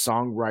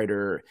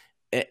songwriter,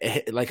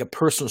 like a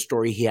personal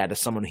story he had to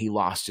someone he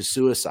lost to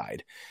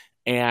suicide.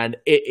 And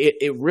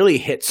it really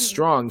hits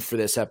strong for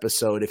this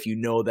episode. If you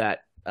know that,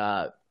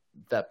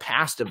 the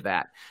past of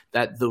that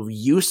the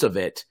use of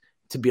it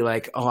to be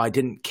like, oh, I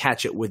didn't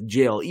catch it with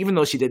Jill, even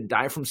though she didn't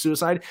die from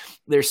suicide,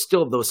 there's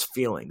still those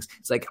feelings.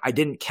 It's like, I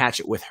didn't catch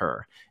it with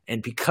her.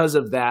 And because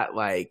of that,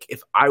 like,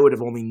 if I would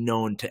have only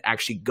known to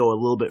actually go a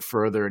little bit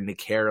further and to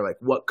care, like,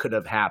 what could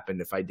have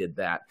happened if I did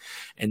that?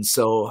 And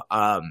so,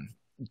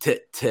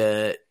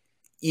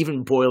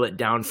 even boil it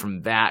down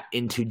from that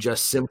into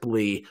just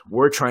simply,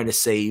 we're trying to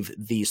save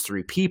these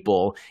 3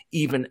 people,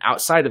 even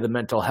outside of the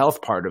mental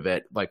health part of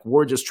it, like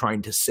we're just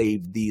trying to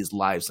save these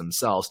lives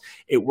themselves.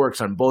 It works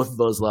on both of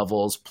those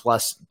levels.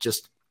 Plus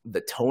just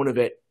the tone of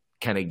it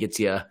kind of gets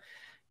you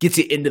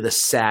into the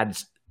sad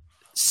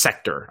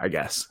sector, I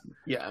guess.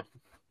 Yeah.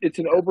 It's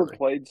an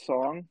overplayed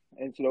song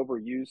and it's an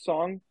overused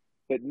song,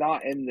 but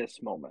not in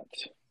this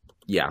moment.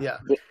 Yeah.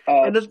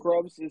 I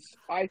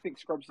think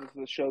Scrubs is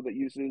the show that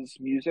uses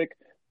music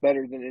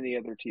better than any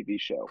other TV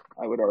show,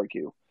 I would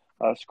argue.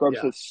 Scrubs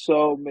has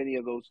so many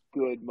of those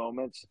good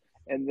moments,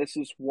 and this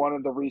is one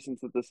of the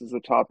reasons that this is a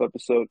top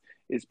episode,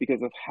 is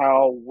because of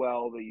how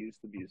well they use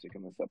the music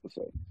in this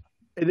episode.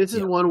 And this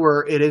is one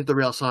where it is the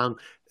real song.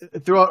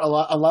 Throughout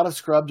a lot of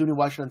Scrubs, when you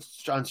watch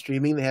it on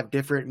streaming, they have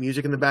different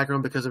music in the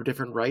background because of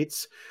different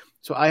rights.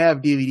 So I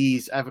have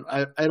DVDs.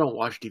 I don't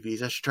watch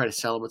DVDs. I should try to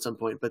sell them at some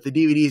point. But the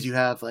DVDs, you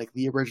have like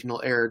the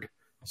original aired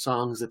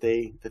songs that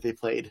they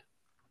played.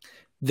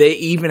 They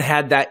even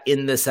had that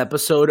in this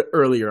episode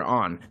earlier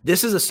on.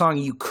 This is a song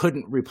you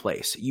couldn't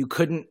replace. You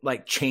couldn't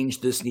like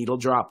change this needle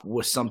drop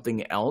with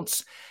something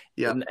else.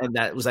 Yeah. And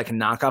that was like a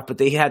knockoff. But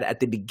they had at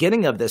the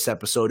beginning of this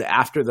episode,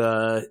 after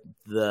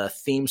the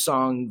theme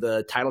song,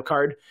 the title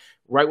card,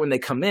 right when they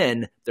come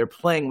in, they're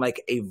playing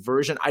like a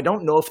version. I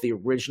don't know if the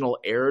original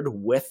aired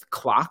with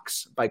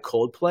Clocks by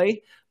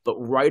Coldplay, but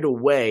right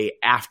away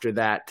after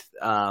that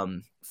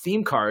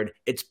theme card,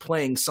 it's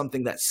playing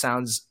something that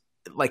sounds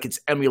like it's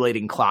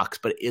emulating Clocks,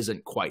 but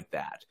isn't quite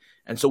that.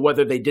 And so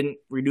whether they didn't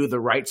renew the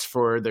rights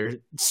for their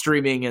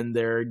streaming and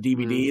their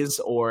DVDs,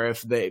 or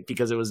if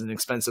because it was an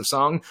expensive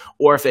song,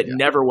 or if it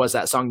never was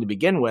that song to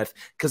begin with,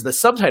 because the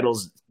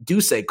subtitles do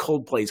say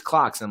Coldplay's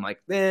Clocks. And I'm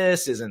like,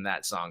 this isn't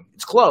that song.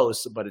 It's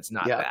close, but it's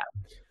not that.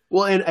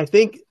 Well, and I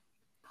think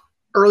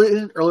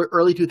early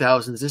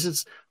 2000s, this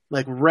is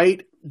like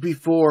right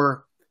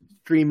before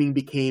streaming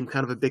became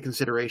kind of a big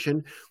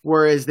consideration.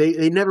 Whereas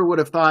they never would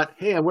have thought,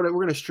 hey, we're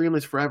going to stream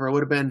this forever. It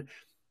would have been,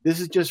 this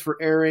is just for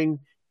airing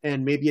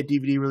and maybe a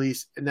DVD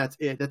release, and that's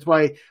it. That's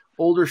why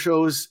older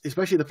shows,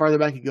 especially the farther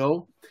back you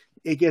go,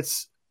 it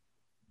gets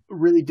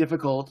really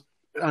difficult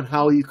on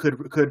how you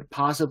could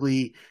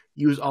possibly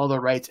use all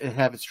the rights and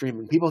have it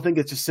streaming. People think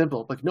it's just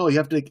simple, but no, you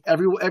have to,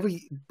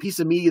 every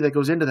piece of media that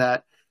goes into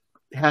that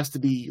has to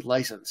be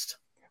licensed.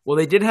 Well,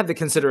 they did have the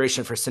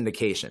consideration for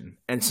syndication.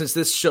 And since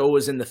this show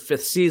was in the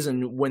 5th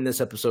season when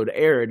this episode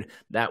aired,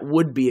 that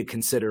would be a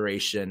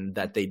consideration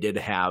that they did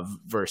have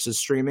versus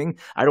streaming.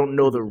 I don't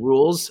know the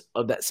rules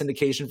of that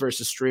syndication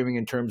versus streaming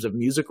in terms of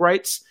music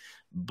rights,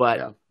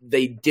 but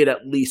they did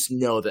at least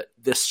know that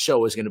this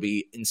show is going to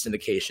be in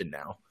syndication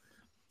now.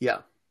 Yeah.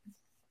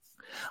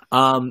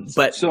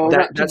 But so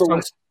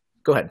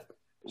go ahead.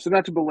 So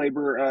not to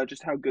belabor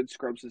just how good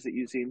Scrubs is at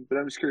using, but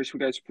I'm just curious for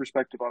you guys'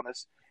 perspective on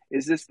this.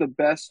 Is this the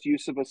best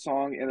use of a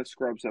song in a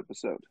Scrubs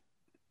episode?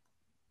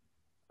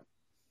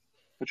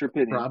 What's your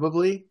opinion?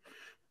 Probably.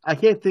 I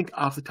can't think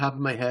off the top of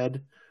my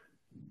head.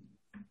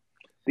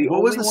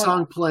 What was the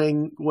song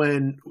playing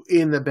when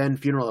in the Ben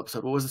funeral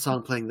episode? What was the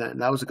song playing then?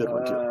 That was a good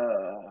one too.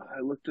 I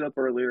looked it up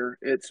earlier.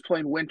 It's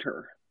playing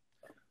Winter.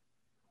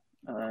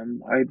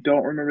 I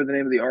don't remember the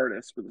name of the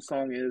artist, but the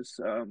song is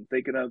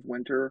Thinking of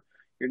Winter.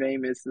 Your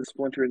name is the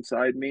splinter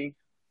inside me.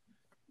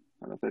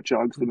 I don't know if that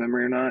jogs the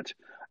memory or not.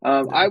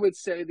 I would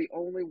say the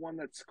only one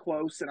that's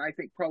close, and I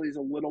think probably is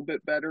a little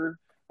bit better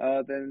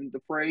than the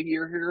fray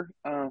here.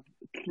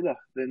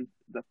 Than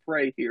the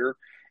fray here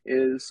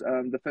is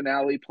the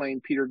finale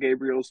playing Peter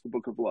Gabriel's "The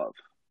Book of Love."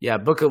 Yeah,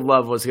 Book of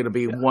Love was going to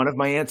be one of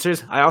my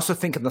answers. I also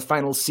think in the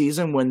final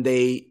season when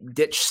they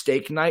ditch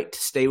steak night to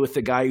stay with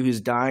the guy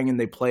who's dying and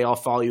they play "I'll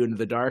Follow You into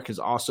the Dark" is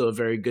also a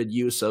very good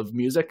use of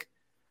music.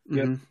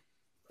 Mm-hmm.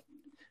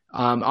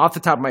 Off the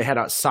top of my head,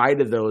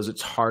 outside of those,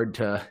 it's hard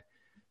to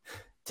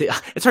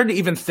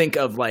even think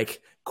of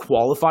like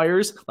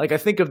qualifiers. Like I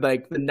think of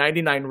like the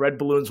 99 red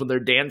balloons when they're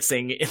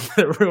dancing in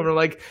the room. I'm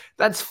like,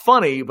 that's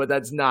funny, but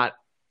that's not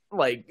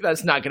going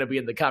to be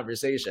in the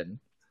conversation.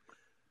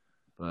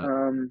 But.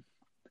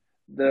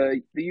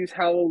 They use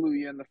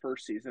Hallelujah in the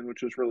first season,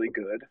 which was really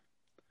good.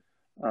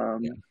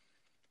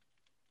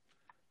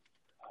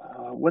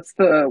 What's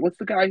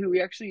the guy who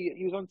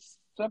he was on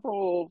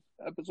several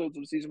episodes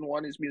of season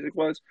 1, his music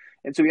was,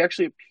 and so he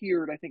actually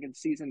appeared, I think, in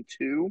season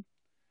 2,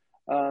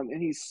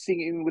 and he's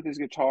singing with his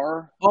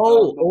guitar.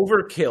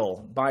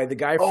 Overkill by the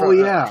guy from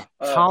Colin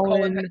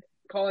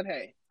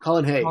Hay.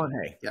 Colin Hay.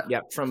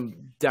 Yeah,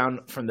 from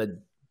the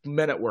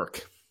Men at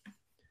Work.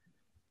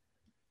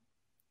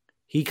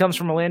 He comes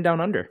from a land down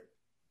under.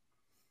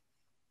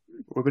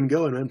 We've been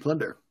going and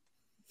plunder.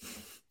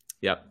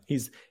 Yep,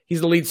 he's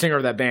the lead singer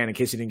of that band. In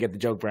case you didn't get the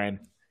joke, Brian. In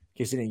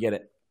case you didn't get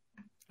it.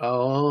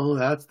 Oh,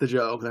 that's the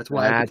joke. That's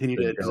why I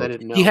continued it, because I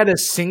didn't know. He had a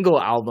single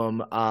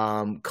album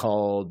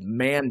called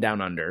Man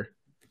Down Under.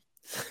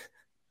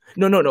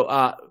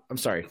 No. I'm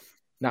sorry.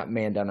 Not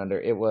Man Down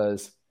Under. It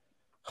was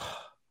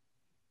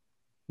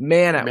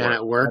Man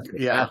at Work.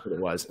 Yeah. That's what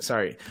it was.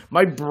 Sorry.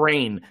 My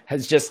brain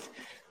has just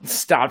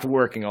stopped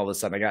working all of a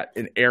sudden. I got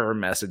an error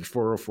message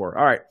 404.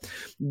 All right.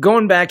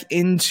 Going back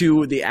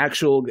into the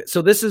actual,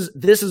 so this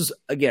is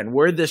again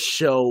where this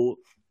show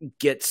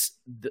gets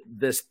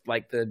this,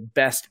 like, the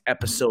best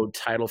episode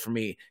title for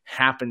me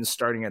happens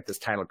starting at this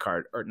title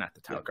card, or not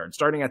the title card,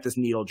 starting at this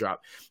needle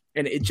drop.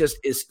 And it just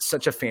is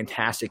such a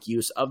fantastic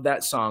use of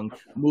that song,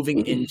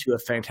 moving into a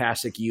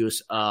fantastic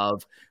use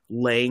of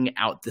laying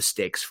out the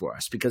stakes for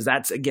us, because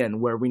that's, again,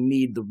 where we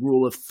need the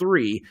rule of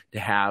three to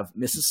have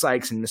Mrs.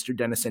 Sykes and Mr.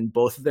 Dennison,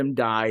 both of them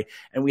die.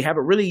 And we have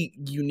a really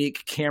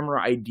unique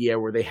camera idea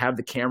where they have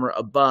the camera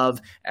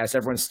above as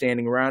everyone's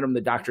standing around them.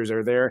 The doctors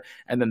are there,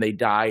 and then they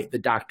die. The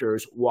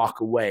doctors walk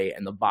away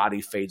and the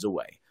body fades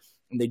away.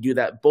 And they do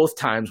that both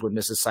times with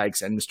Mrs.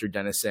 Sykes and Mr.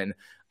 Dennison.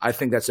 I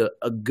think that's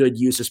a good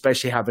use,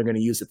 especially how they're going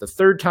to use it the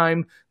third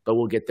time, but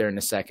we'll get there in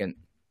a second.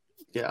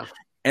 Yeah.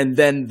 And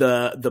then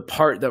the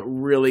part that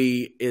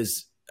really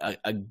is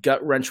a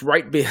gut wrench,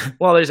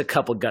 well, there's a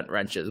couple gut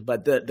wrenches,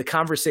 but the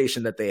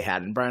conversation that they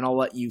had, and Brian, I'll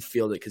let you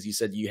field it because you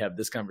said you have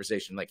this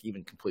conversation like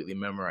even completely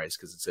memorized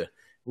because it's a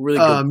really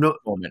good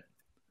moment.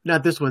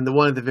 Not this one, the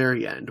one at the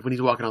very end when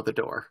he's walking out the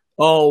door.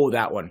 Oh,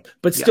 that one.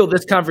 But still,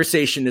 this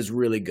conversation is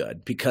really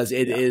good because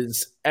it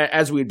is,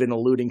 as we've been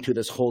alluding to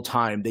this whole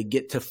time, they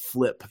get to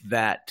flip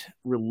that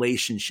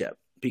relationship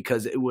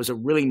because it was a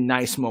really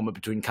nice moment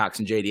between Cox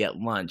and JD at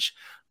lunch,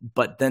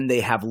 but then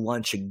they have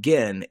lunch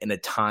again in a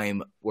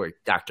time where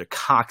Dr.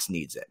 Cox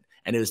needs it.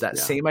 And it was that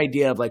same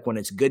idea of like when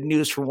it's good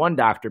news for one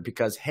doctor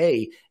because,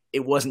 hey,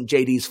 it wasn't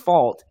JD's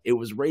fault, it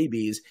was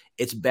rabies.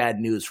 It's bad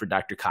news for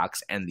Dr.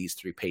 Cox and these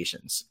three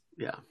patients.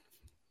 Yeah.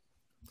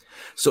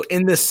 So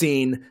in this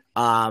scene,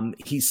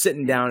 he's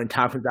sitting down and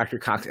talking with Dr.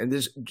 Cox, and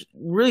there's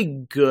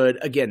really good,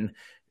 again,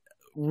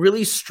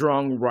 really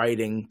strong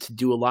writing to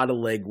do a lot of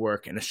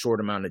legwork in a short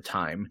amount of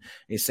time. And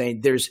he's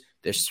saying there's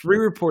 3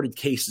 reported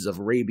cases of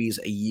rabies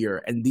a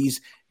year, and these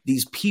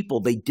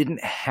people, they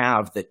didn't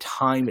have the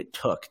time it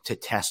took to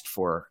test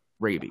for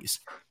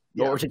rabies.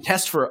 Or to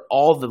test for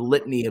all the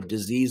litany of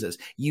diseases.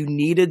 You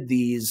needed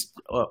these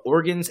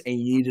organs and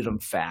you needed them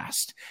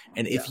fast.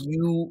 And if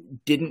you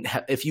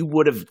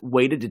would have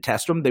waited to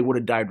test them, they would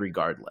have died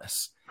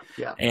regardless.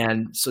 Yeah.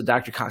 And so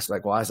Dr. Cox is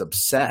like, well, I was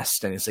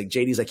obsessed. And it's like,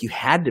 JD's like, you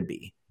had to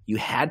be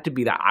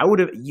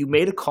that. You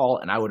made a call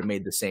and I would have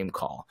made the same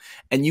call.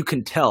 And you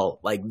can tell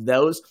like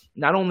those,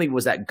 not only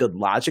was that good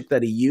logic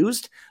that he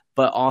used,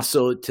 but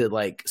also to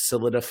like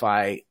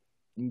solidify,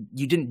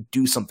 you didn't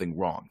do something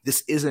wrong.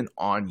 This isn't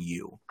on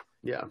you.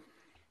 Yeah.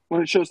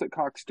 Well, it shows that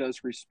Cox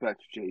does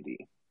respect JD.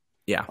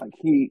 Yeah. Like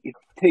he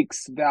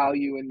takes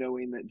value in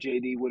knowing that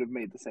JD would have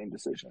made the same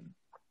decision.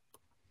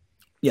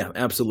 Yeah,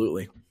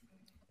 absolutely.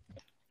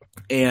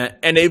 And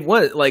it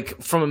was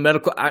like from a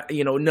medical,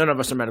 none of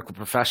us are medical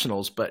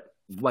professionals, but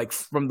like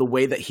from the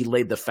way that he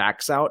laid the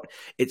facts out,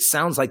 it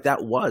sounds like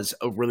that was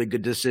a really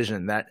good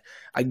decision. That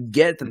I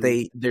get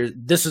that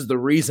this is the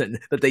reason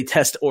that they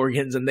test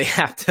organs and they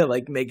have to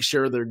like make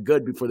sure they're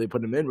good before they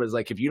put them in. But it's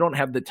like, if you don't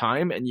have the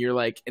time and you're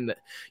like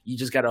you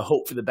just got to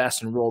hope for the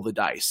best and roll the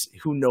dice.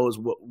 Who knows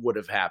what would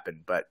have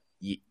happened, but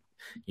you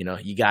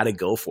got to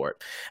go for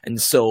it.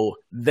 And so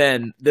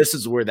then this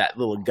is where that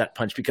little gut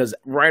punch, because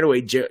right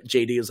away,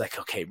 JD was like,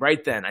 okay,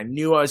 right then I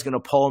knew I was going to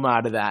pull him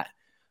out of that,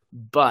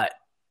 but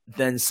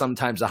then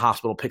sometimes the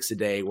hospital picks a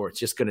day where it's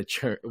just going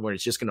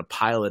to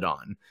pile it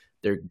on.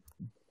 Their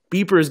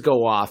beepers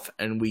go off,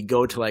 and we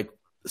go to like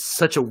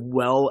such a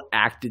well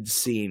acted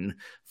scene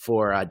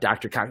for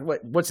Dr. Cox.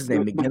 What's his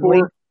name?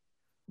 Before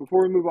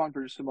we move on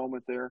for just a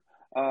moment there,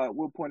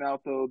 we'll point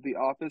out though The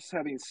Office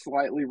having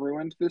slightly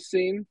ruined this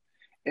scene,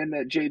 in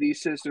that JD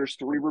says there's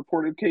 3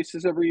 reported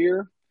cases every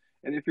year,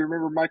 and if you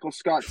remember, Michael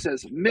Scott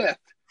says myth: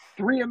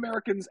 3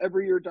 Americans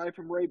every year die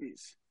from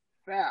rabies.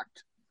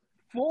 Fact: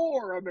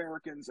 4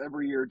 Americans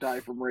every year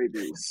die from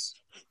rabies.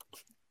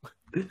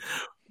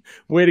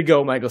 Way to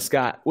go, Michael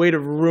Scott. Way to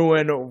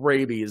ruin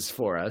rabies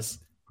for us.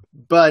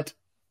 But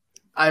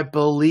I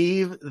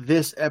believe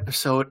this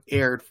episode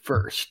aired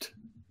first.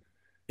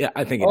 Yeah,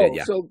 I think it did,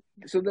 yeah. So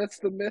that's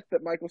the myth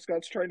that Michael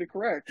Scott's trying to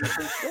correct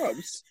for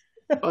Scrubs.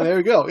 Oh, there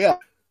we go, yeah.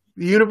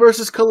 The universe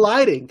is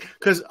colliding.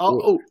 Because,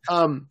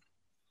 unless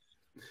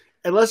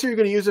you're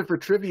going to use it for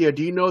trivia,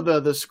 do you know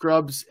the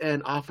Scrubs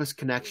and Office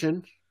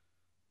connection?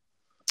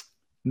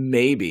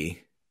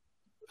 Maybe.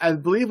 I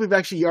believe we've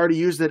actually already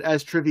used it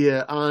as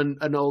trivia on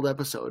an old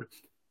episode.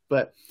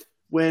 But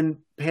when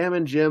Pam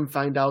and Jim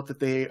find out that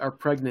they are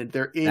pregnant,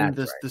 they're in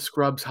the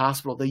Scrubs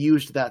hospital. They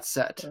used that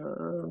set.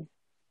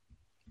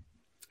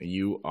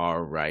 You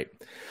are right.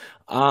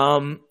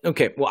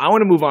 Okay, well, I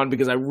want to move on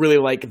because I really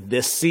like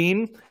this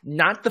scene.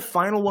 Not the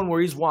final one where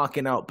he's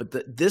walking out,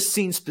 but this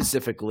scene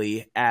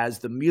specifically, as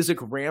the music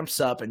ramps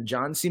up and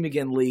John C.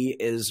 McGinley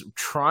is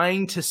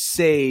trying to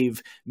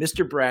save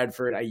Mr.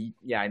 Bradford.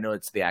 I know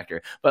it's the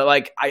actor, but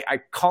like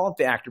I call it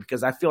the actor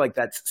because I feel like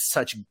that's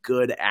such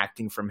good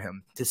acting from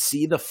him to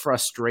see the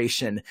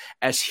frustration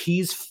as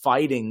he's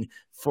fighting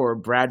for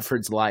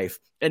Bradford's life.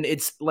 And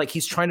it's like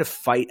he's trying to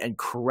fight and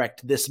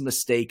correct this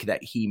mistake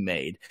that he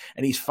made.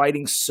 And he's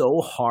fighting so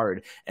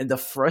hard. And the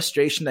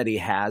frustration that he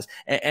has,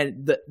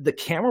 and the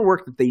camera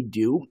work that they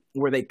do,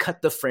 where they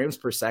cut the frames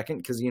per second,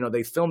 because,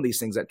 they film these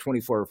things at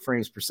 24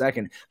 frames per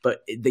second,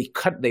 but they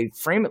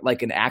frame it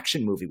like an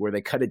action movie where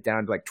they cut it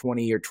down to like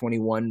 20 or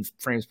 21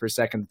 frames per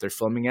second that they're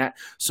filming at.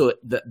 So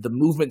the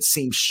movement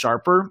seems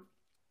sharper.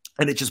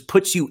 And it just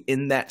puts you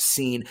in that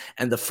scene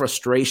and the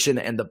frustration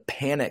and the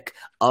panic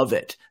of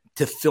it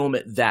to film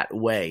it that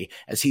way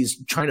as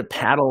he's trying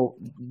to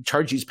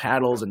charge these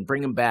paddles and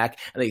bring them back.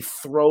 And he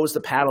throws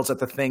the paddles at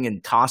the thing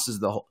and tosses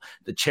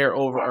the chair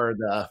over, or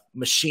the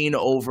machine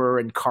over.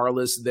 And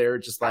Carlos there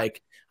just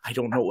like, I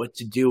don't know what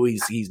to do.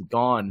 He's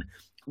gone.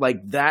 Like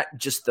that,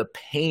 just the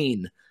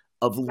pain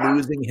of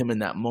losing him in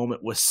that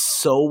moment was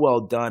so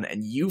well done.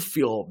 And you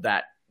feel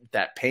that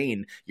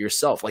pain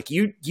yourself. Like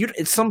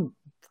it's some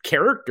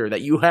character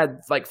that you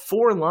had like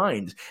 4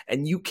 lines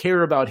and you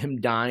care about him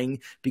dying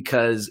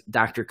because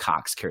Dr.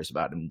 Cox cares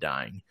about him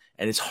dying.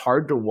 And it's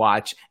hard to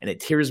watch, and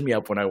it tears me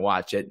up when I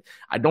watch it.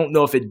 I don't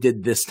know if it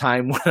did this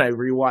time when I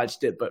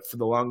rewatched it, but for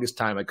the longest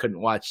time I couldn't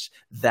watch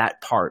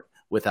that part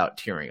without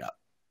tearing up.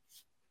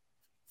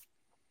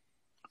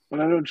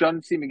 Well, I know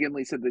John C.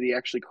 McGinley said that he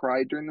actually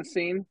cried during the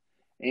scene,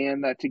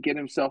 and that to get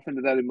himself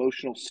into that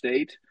emotional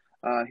state,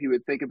 he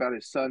would think about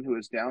his son who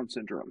has Down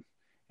syndrome,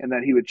 and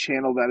that he would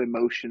channel that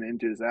emotion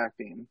into his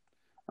acting.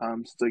 So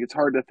it's like, it's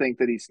hard to think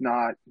that he's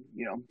not,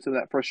 so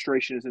that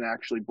frustration isn't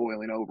actually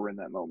boiling over in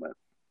that moment.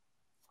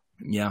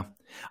 Yeah.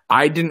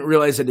 I didn't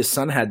realize that his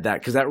son had that,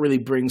 because that really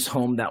brings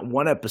home that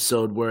one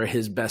episode where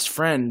his best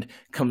friend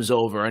comes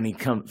over and he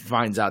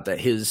finds out that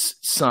his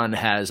son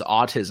has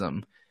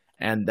autism,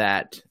 and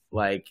that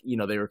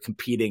they were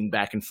competing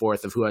back and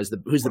forth of who's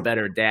the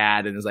better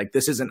dad. And it's like,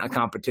 this isn't a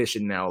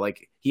competition now.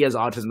 Like, he has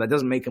autism. That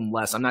doesn't make him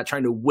less. I'm not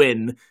trying to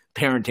win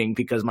parenting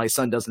because my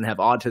son doesn't have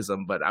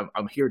autism, but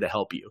I'm here to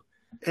help you.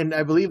 And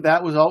I believe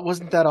that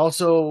wasn't that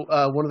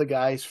also one of the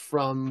guys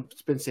from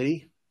Spin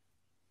City?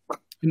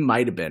 It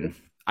might have been.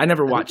 I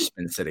never watched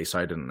Spin City, so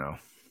I didn't know.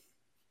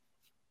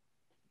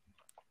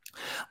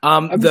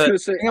 I'm just going to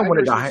say, I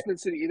haven't seen Spin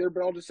City either,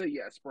 but I'll just say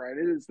yes, Brian.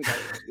 It is the guy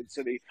from Spin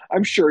City.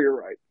 I'm sure you're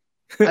right.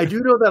 I do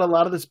know that a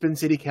lot of the Spin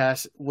City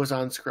cast was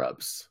on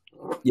Scrubs.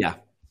 Yeah.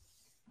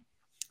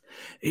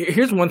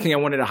 Here's one thing I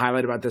wanted to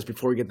highlight about this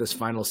before we get this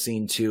final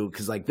scene too,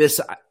 because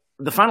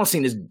the final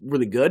scene is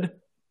really good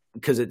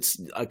because it's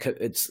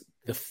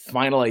the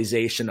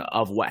finalization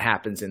of what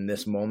happens in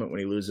this moment when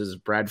he loses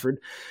Bradford.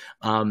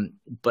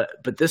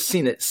 But this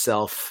scene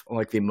itself,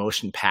 like the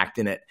emotion packed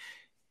in it,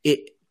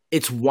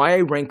 it's why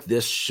I rank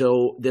this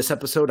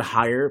episode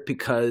higher,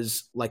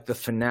 because like the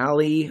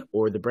finale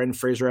or the Brendan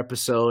Fraser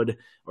episode,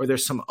 or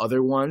there's some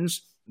other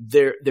ones,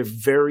 they're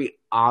very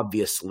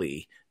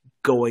obviously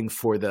going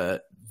for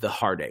the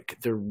heartache.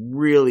 They're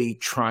really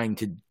trying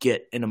to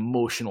get an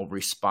emotional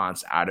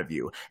response out of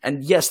you.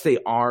 And yes, they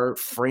are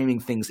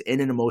framing things in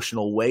an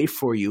emotional way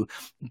for you,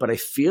 but I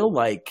feel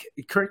like,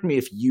 correct me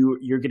if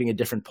you're getting a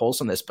different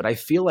pulse on this, but I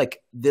feel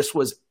like this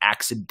was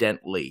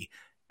accidentally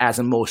as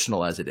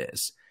emotional as it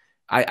is.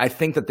 I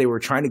think that they were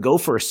trying to go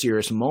for a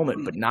serious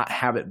moment, but not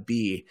have it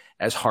be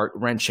as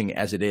heart-wrenching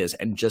as it is.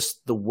 And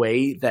just the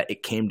way that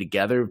it came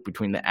together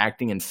between the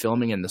acting and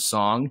filming and the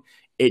song,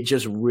 it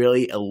just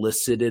really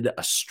elicited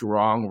a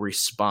strong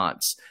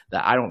response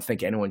that I don't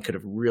think anyone could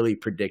have really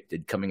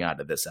predicted coming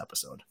out of this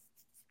episode.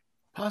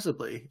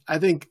 Possibly. I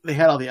think they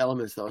had all the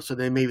elements, though, so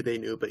maybe they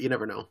knew, but you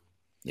never know.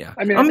 Yeah.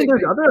 I mean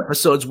there's other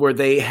episodes where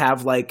they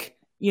have like,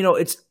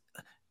 it's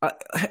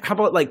how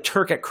about like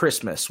Turk at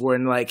Christmas,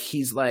 when like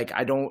he's like,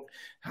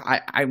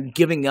 I'm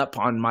giving up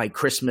on my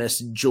Christmas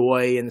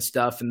joy and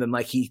stuff, and then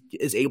like he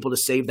is able to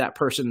save that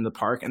person in the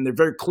park, and they're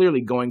very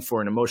clearly going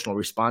for an emotional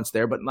response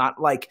there, but not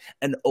like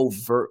an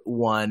overt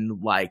one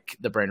like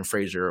the Brendan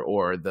Fraser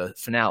or the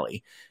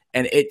finale.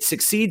 And it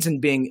succeeds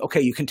in being,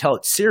 okay, you can tell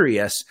it's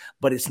serious,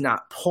 but it's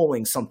not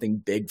pulling something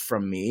big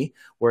from me.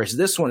 Whereas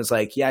this one is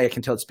like, yeah, I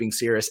can tell it's being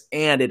serious,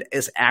 and it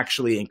is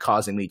actually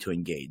causing me to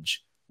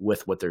engage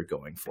with what they're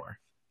going for.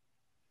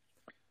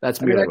 That's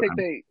me.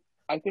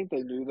 I think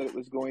they knew that it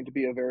was going to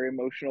be a very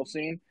emotional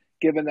scene,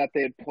 given that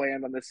they had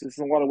planned on this. This is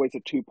in a lot of ways a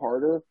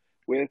two-parter,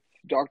 with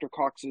Dr.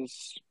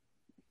 Cox's,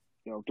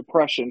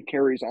 depression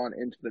carries on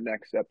into the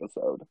next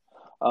episode.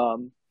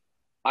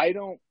 I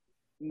don't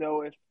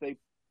know if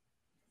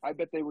I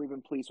bet they were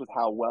even pleased with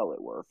how well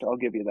it worked. I'll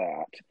give you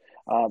that.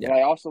 And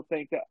I also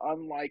think that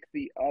unlike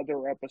the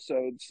other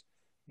episodes,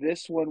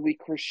 this one we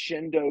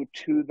crescendo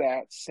to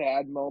that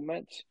sad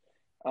moment,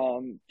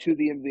 to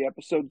the end of the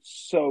episode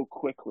so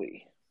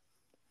quickly.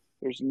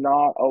 There's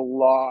not a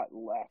lot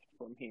left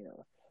from here.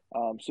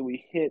 So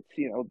we hit,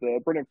 the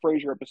Brendan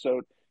Fraser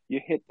episode, you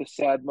hit the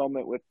sad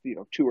moment with,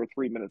 2 or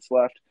 3 minutes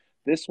left.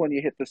 This one,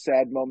 you hit the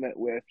sad moment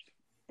with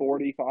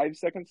 45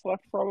 seconds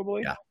left,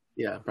 probably.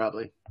 Yeah,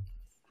 probably.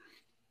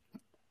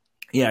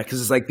 Yeah,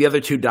 because it's like the other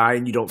two die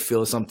and you don't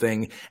feel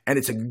something. And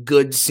it's a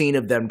good scene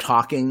of them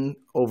talking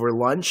over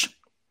lunch.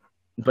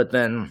 But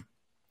then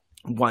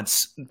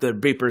once the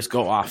beepers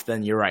go off,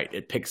 then you're right,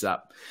 it picks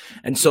up.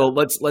 And so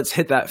let's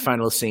hit that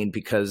final scene,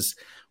 because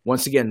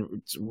once again,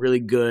 it's a really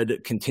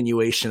good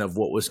continuation of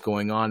what was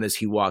going on as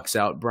he walks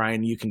out.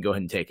 Brian, you can go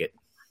ahead and take it.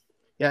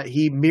 Yeah,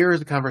 he mirrors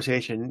the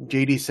conversation.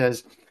 JD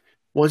says,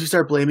 once you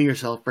start blaming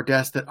yourself for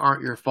deaths that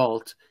aren't your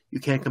fault, you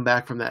can't come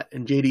back from that.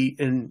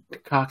 And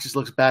Cox just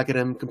looks back at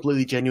him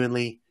completely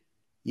genuinely.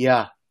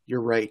 Yeah,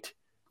 you're right.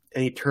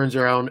 And he turns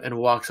around and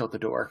walks out the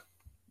door.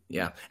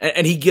 Yeah,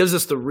 and he gives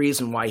us the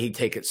reason why he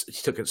took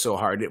it so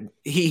hard.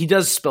 He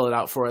does spell it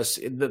out for us.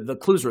 The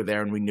clues were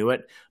there and we knew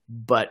it,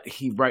 but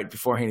right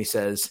beforehand he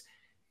says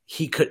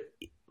he could.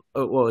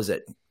 What was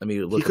it? Let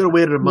me look. He could have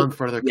waited a month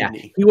for another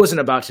kidney. He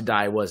wasn't about to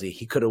die, was he?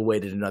 He could have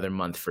waited another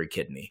month for a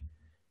kidney.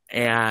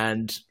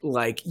 And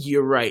like,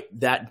 you're right.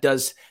 That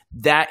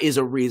is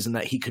a reason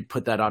that he could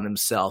put that on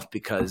himself,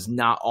 because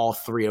not all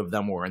three of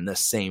them were in the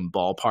same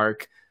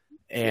ballpark.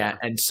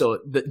 And so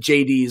the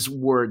JD's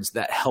words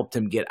that helped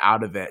him get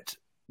out of it,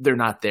 they're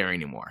not there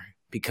anymore,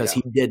 because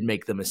he did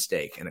make the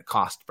mistake and it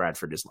cost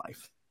Bradford his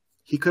life.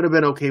 He could have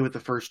been okay with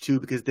the first two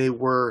because they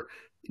were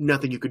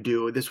nothing you could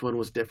do. This one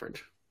was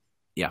different.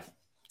 Yeah,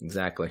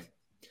 exactly.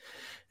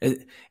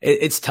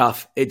 It's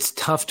tough. It's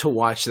tough to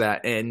watch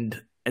that. And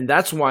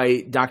that's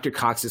why Dr.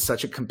 Cox is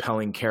such a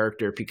compelling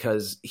character,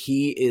 because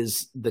he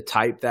is the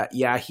type that,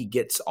 he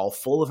gets all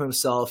full of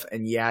himself,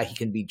 and he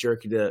can be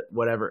jerky to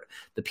whatever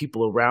the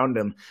people around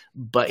him,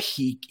 but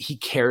he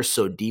cares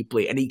so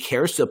deeply, and he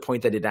cares to a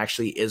point that it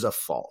actually is a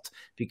fault,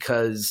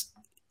 because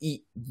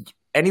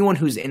anyone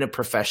who's in a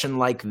profession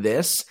like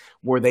this,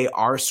 where they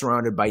are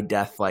surrounded by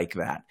death like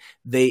that,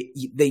 they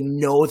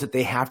know that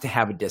they have to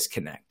have a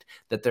disconnect,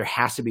 that there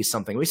has to be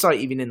something. We saw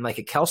it even in like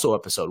a Kelso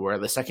episode, where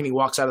the second he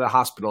walks out of the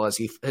hospital, as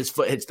his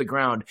foot hits the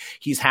ground,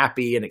 he's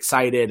happy and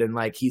excited, and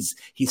like he's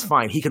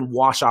fine. He can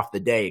wash off the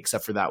day,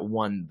 except for that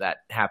one that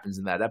happens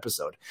in that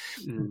episode.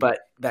 Mm-hmm. But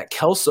that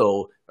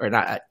Kelso, or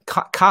not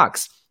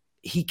Cox,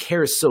 he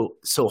cares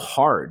so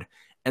hard,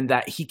 and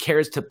that he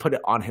cares to put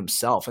it on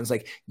himself. And it's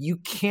like, you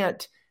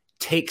can't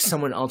take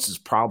someone else's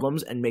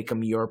problems and make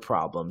them your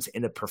problems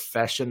in a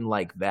profession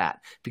like that,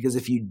 because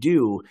if you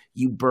do,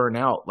 you burn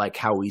out, like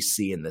how we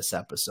see in this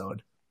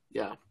episode.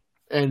 Yeah,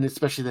 and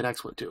especially the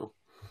next one too.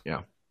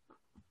 Yeah.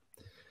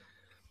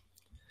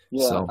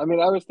 So. I mean,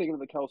 I was thinking of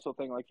the Kelso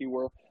thing like you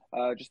were,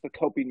 just the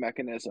coping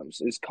mechanisms.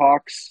 Is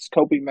Cox's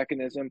coping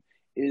mechanism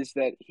is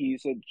that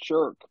he's a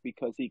jerk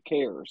because he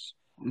cares.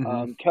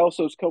 Mm-hmm.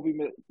 Kelso's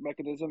coping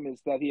mechanism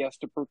is that he has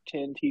to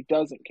pretend he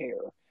doesn't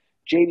care.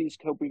 JD's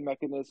coping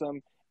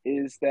mechanism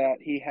is that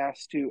he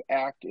has to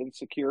act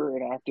insecure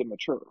and act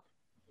immature.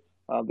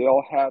 They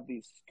all have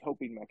these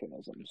coping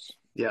mechanisms.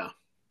 Yeah.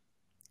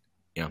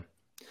 Yeah.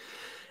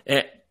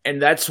 And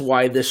that's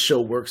why this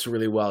show works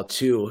really well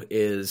too,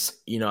 is,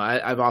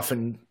 I've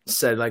often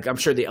said, like, I'm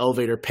sure the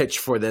elevator pitch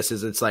for this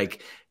is it's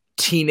like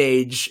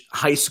teenage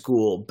high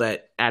school,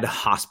 but at a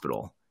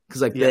hospital.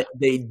 Because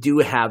they do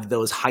have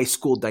those high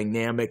school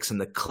dynamics and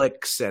the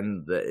cliques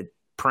and the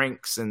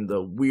pranks and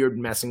the weird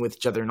messing with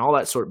each other and all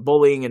that sort of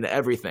bullying and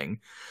everything.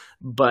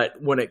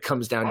 But when it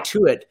comes down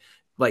to it,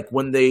 like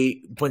when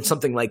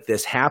something like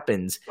this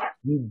happens,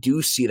 you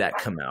do see that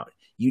come out.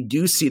 You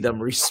do see them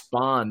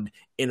respond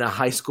in a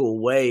high school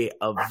way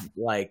of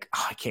like,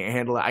 I can't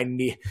handle it. I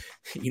need,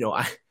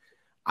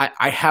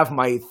 I have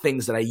my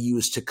things that I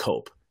use to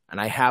cope. And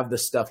I have the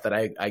stuff that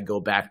I go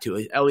back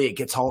to. Elliot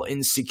gets all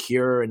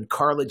insecure, and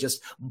Carla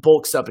just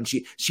bulks up, and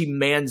she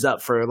mans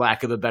up, for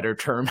lack of a better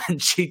term,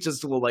 and she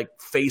just will like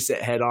face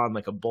it head on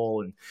like a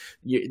bull. And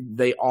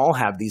they all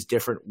have these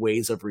different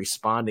ways of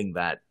responding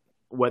that,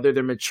 whether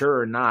they're mature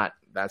or not,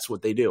 that's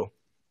what they do.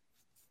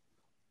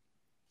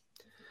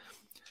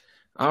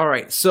 All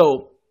right.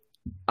 So,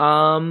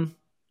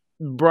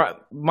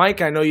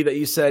 Mike, I know that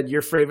you said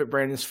your favorite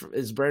Brandon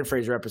is Brandon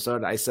Fraser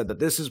episode. I said that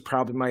this is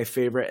probably my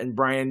favorite. And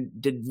Brian,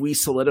 did we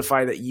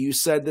solidify that you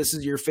said this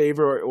is your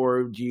favorite,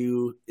 or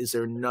is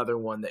there another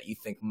one that you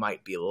think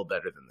might be a little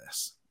better than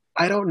this?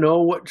 I don't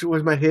know what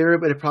was my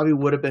favorite, but it probably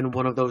would have been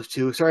one of those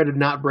two. Sorry to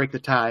not break the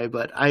tie,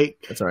 but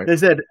that's all right.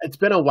 As I said, it's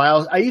been a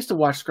while. I used to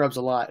watch Scrubs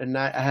a lot, and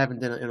I haven't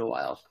done it in a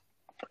while.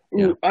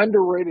 Ooh,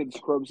 underrated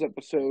Scrubs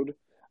episode,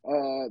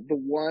 the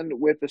one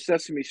with the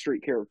Sesame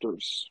Street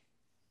characters.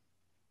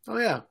 Oh,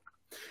 yeah.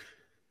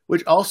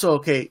 Which also,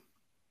 okay,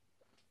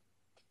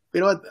 you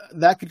know what?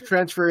 That could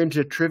transfer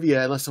into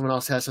trivia unless someone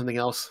else has something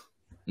else.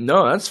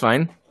 No, that's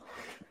fine.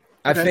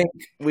 Okay. I think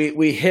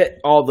we hit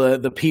all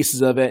the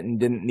pieces of it and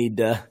didn't need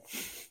to.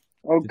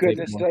 Oh,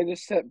 goodness. Did I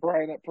just set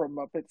Brian up for a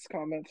Muppets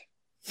comment?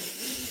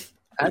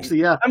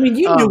 Actually, yeah. I mean,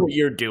 you knew what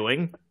you're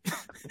doing.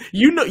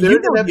 you know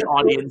the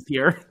audience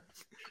here.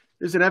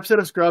 There's an episode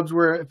of Scrubs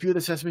where a few of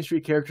the Sesame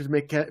Street characters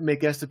make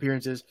guest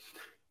appearances.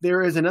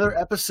 There is another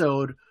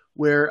episode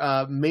where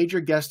a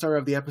major guest star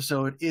of the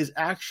episode is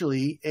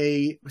actually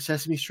a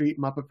Sesame Street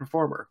Muppet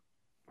performer.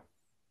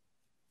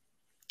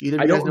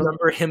 I don't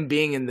remember him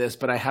being in this,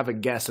 but I have a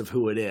guess of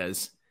who it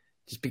is,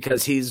 just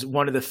because he's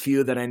one of the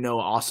few that I know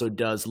also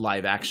does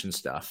live action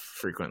stuff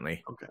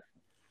frequently. Okay,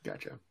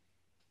 gotcha.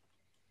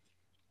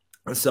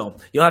 So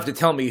you'll have to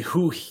tell me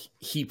who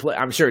he play.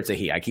 I'm sure it's a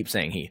he. I keep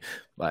saying he,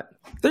 but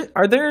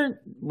are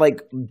there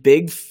like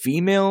big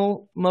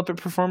female Muppet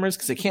performers?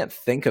 Because I can't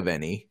think of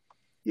any.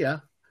 Yeah,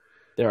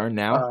 there are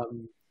now.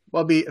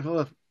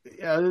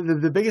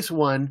 The biggest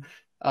one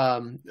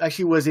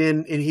actually was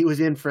he was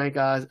in Frank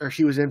Oz, or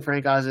she was in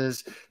Frank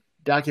Oz's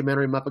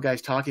documentary Muppet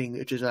Guys Talking,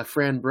 which is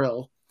Fran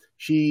Brill.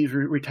 She's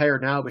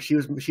retired now, but she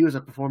was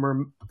a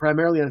performer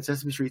primarily on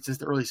Sesame Street since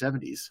the early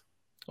 70s.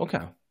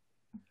 Okay.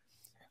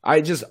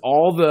 I just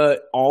all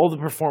the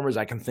performers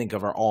I can think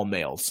of are all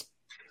males.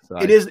 So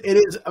it is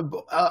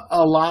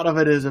a lot of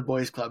it is a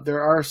boys' club.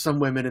 There are some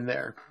women in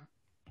there.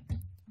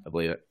 I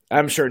believe it.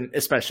 I'm sure,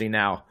 especially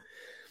now.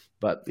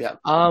 But yeah.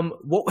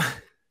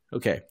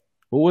 Okay.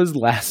 What was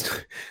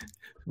last?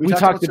 We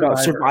talked about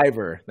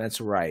Survivor. That's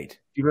right. Do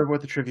you remember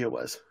what the trivia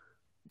was?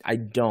 I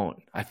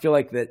don't. I feel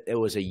like that it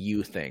was a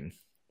you thing.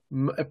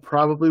 It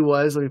probably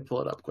was. Let me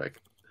pull it up quick.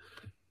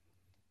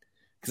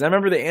 Because I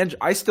remember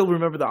I still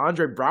remember the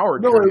Andre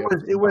Braugher. No,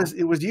 it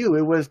was you.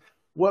 It was,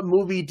 what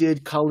movie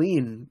did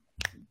Colleen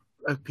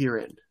appear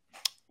in?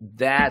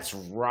 That's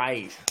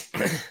right.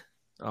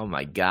 Oh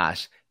my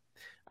gosh,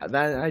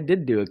 I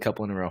did do a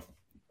couple in a row.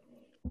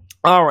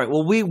 All right,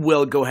 well, we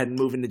will go ahead and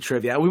move into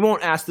trivia. We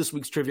won't ask this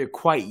week's trivia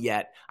quite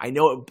yet. I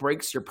know it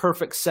breaks your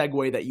perfect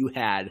segue that you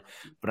had,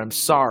 but I'm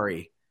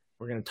sorry.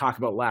 We're going to talk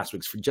about last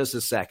week's for just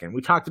a second.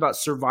 We talked about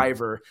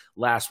Survivor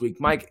last week.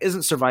 Mike,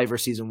 isn't Survivor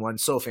Season 1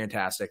 so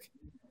fantastic?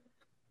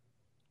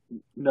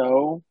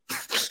 No.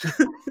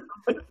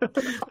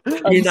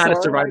 You're not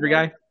a Survivor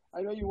guy?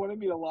 I know you wanted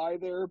me to lie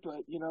there, but,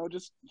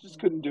 just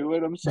couldn't do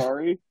it. I'm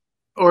sorry.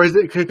 Or is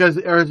it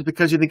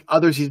because you think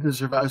other seasons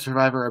of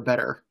Survivor are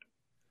better?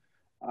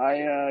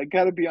 I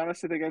got to be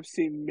honest, I think I've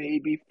seen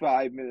maybe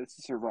 5 minutes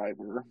of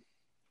Survivor.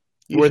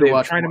 Were they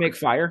trying to make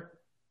fire?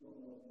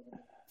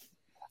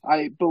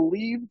 I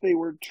believe they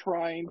were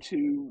trying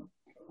to,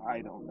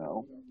 I don't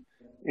know.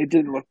 It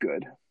didn't look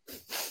good.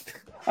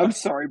 I'm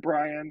sorry,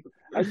 Brian.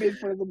 I made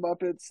fun of the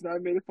Muppets, and I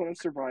made fun of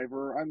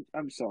Survivor.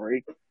 I'm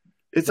sorry.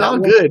 It's all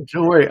good.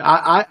 Don't worry.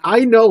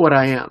 I know what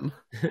I am.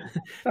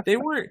 They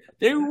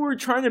were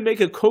trying to make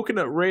a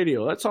coconut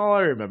radio. That's all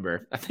I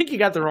remember. I think you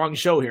got the wrong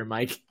show here,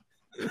 Mike.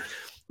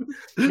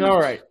 All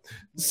right.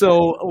 So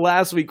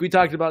last week we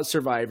talked about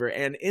Survivor,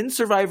 and in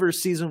Survivor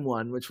Season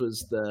 1, which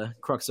was the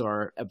crux of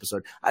our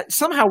episode,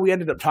 somehow we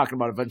ended up talking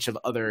about a bunch of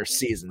other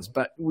seasons,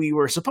 but we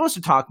were supposed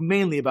to talk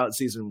mainly about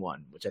Season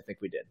 1, which I think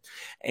we did.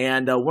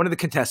 And one of the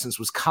contestants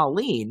was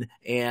Colleen,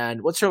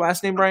 and what's her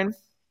last name, Brian?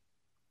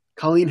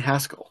 Colleen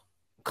Haskell.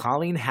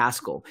 Colleen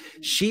Haskell.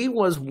 She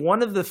was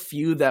one of the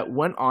few that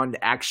went on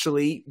to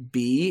actually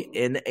be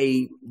in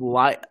a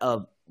lot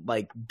of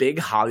big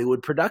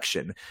Hollywood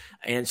production.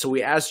 And so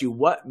we asked you,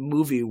 what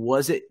movie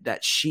was it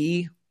that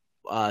she,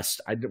 I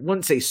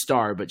wouldn't say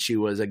star, but she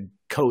was a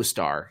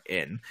co-star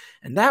in.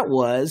 And that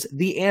was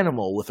The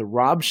Animal with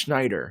Rob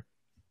Schneider.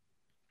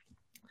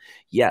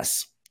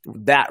 Yes,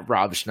 that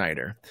Rob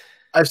Schneider.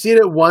 I've seen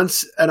it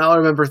once, and all I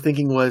remember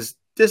thinking was,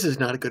 this is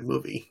not a good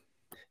movie.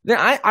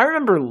 Now, I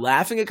remember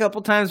laughing a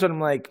couple times, but I'm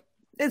like,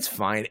 it's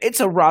fine.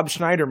 It's a Rob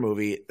Schneider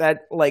movie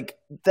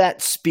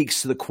that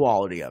speaks to the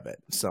quality of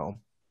it. So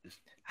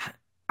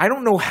I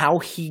don't know how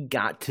he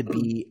got to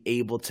be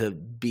able to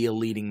be a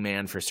leading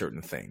man for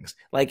certain things.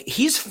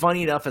 He's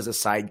funny enough as a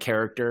side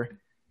character.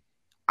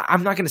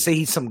 I'm not going to say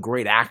he's some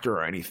great actor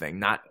or anything,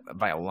 not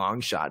by a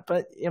long shot,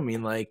 but I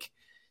mean,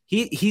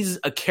 he's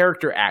a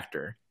character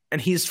actor,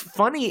 and he's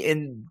funny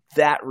in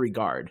that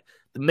regard.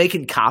 The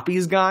making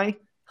copies guy,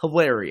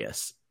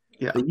 hilarious.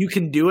 Yeah, you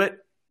can do it,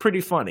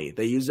 pretty funny.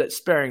 They use it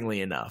sparingly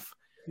enough.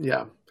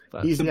 Yeah,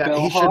 but he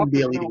shouldn't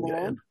be a leading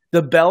man.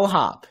 The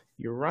bellhop.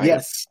 You're right.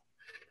 Yes.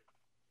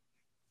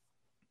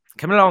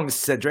 Coming along,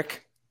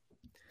 Cedric.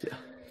 Yeah.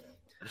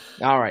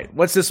 All right.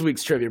 What's this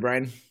week's trivia,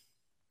 Brian?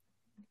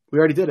 We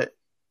already did it.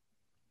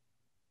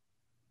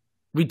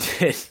 We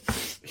did.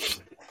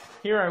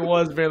 Here I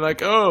was being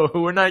like, oh,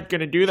 we're not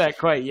going to do that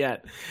quite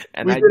yet.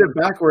 And we did it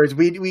backwards.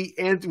 We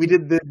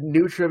did the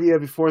new trivia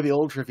before the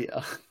old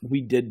trivia.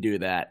 We did do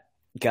that.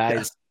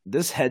 Guys,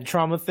 This head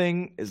trauma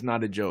thing is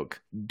not a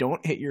joke.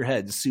 Don't hit your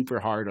head super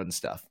hard on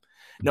stuff.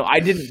 No, I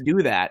didn't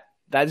do that.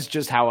 That's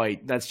just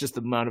that's just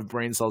the amount of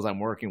brain cells I'm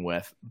working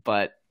with.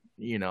 But,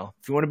 if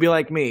you want to be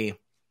like me.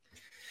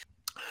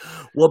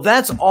 Well,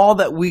 that's all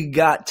that we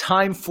got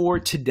time for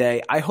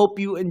today. I hope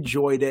you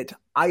enjoyed it.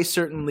 I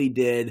certainly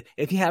did.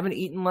 If you haven't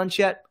eaten lunch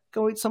yet,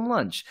 go eat some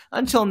lunch.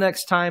 Until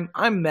next time,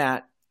 I'm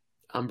Matt.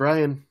 I'm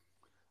Brian.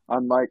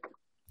 I'm Mike.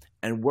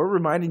 And we're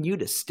reminding you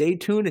to stay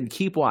tuned and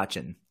keep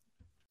watching.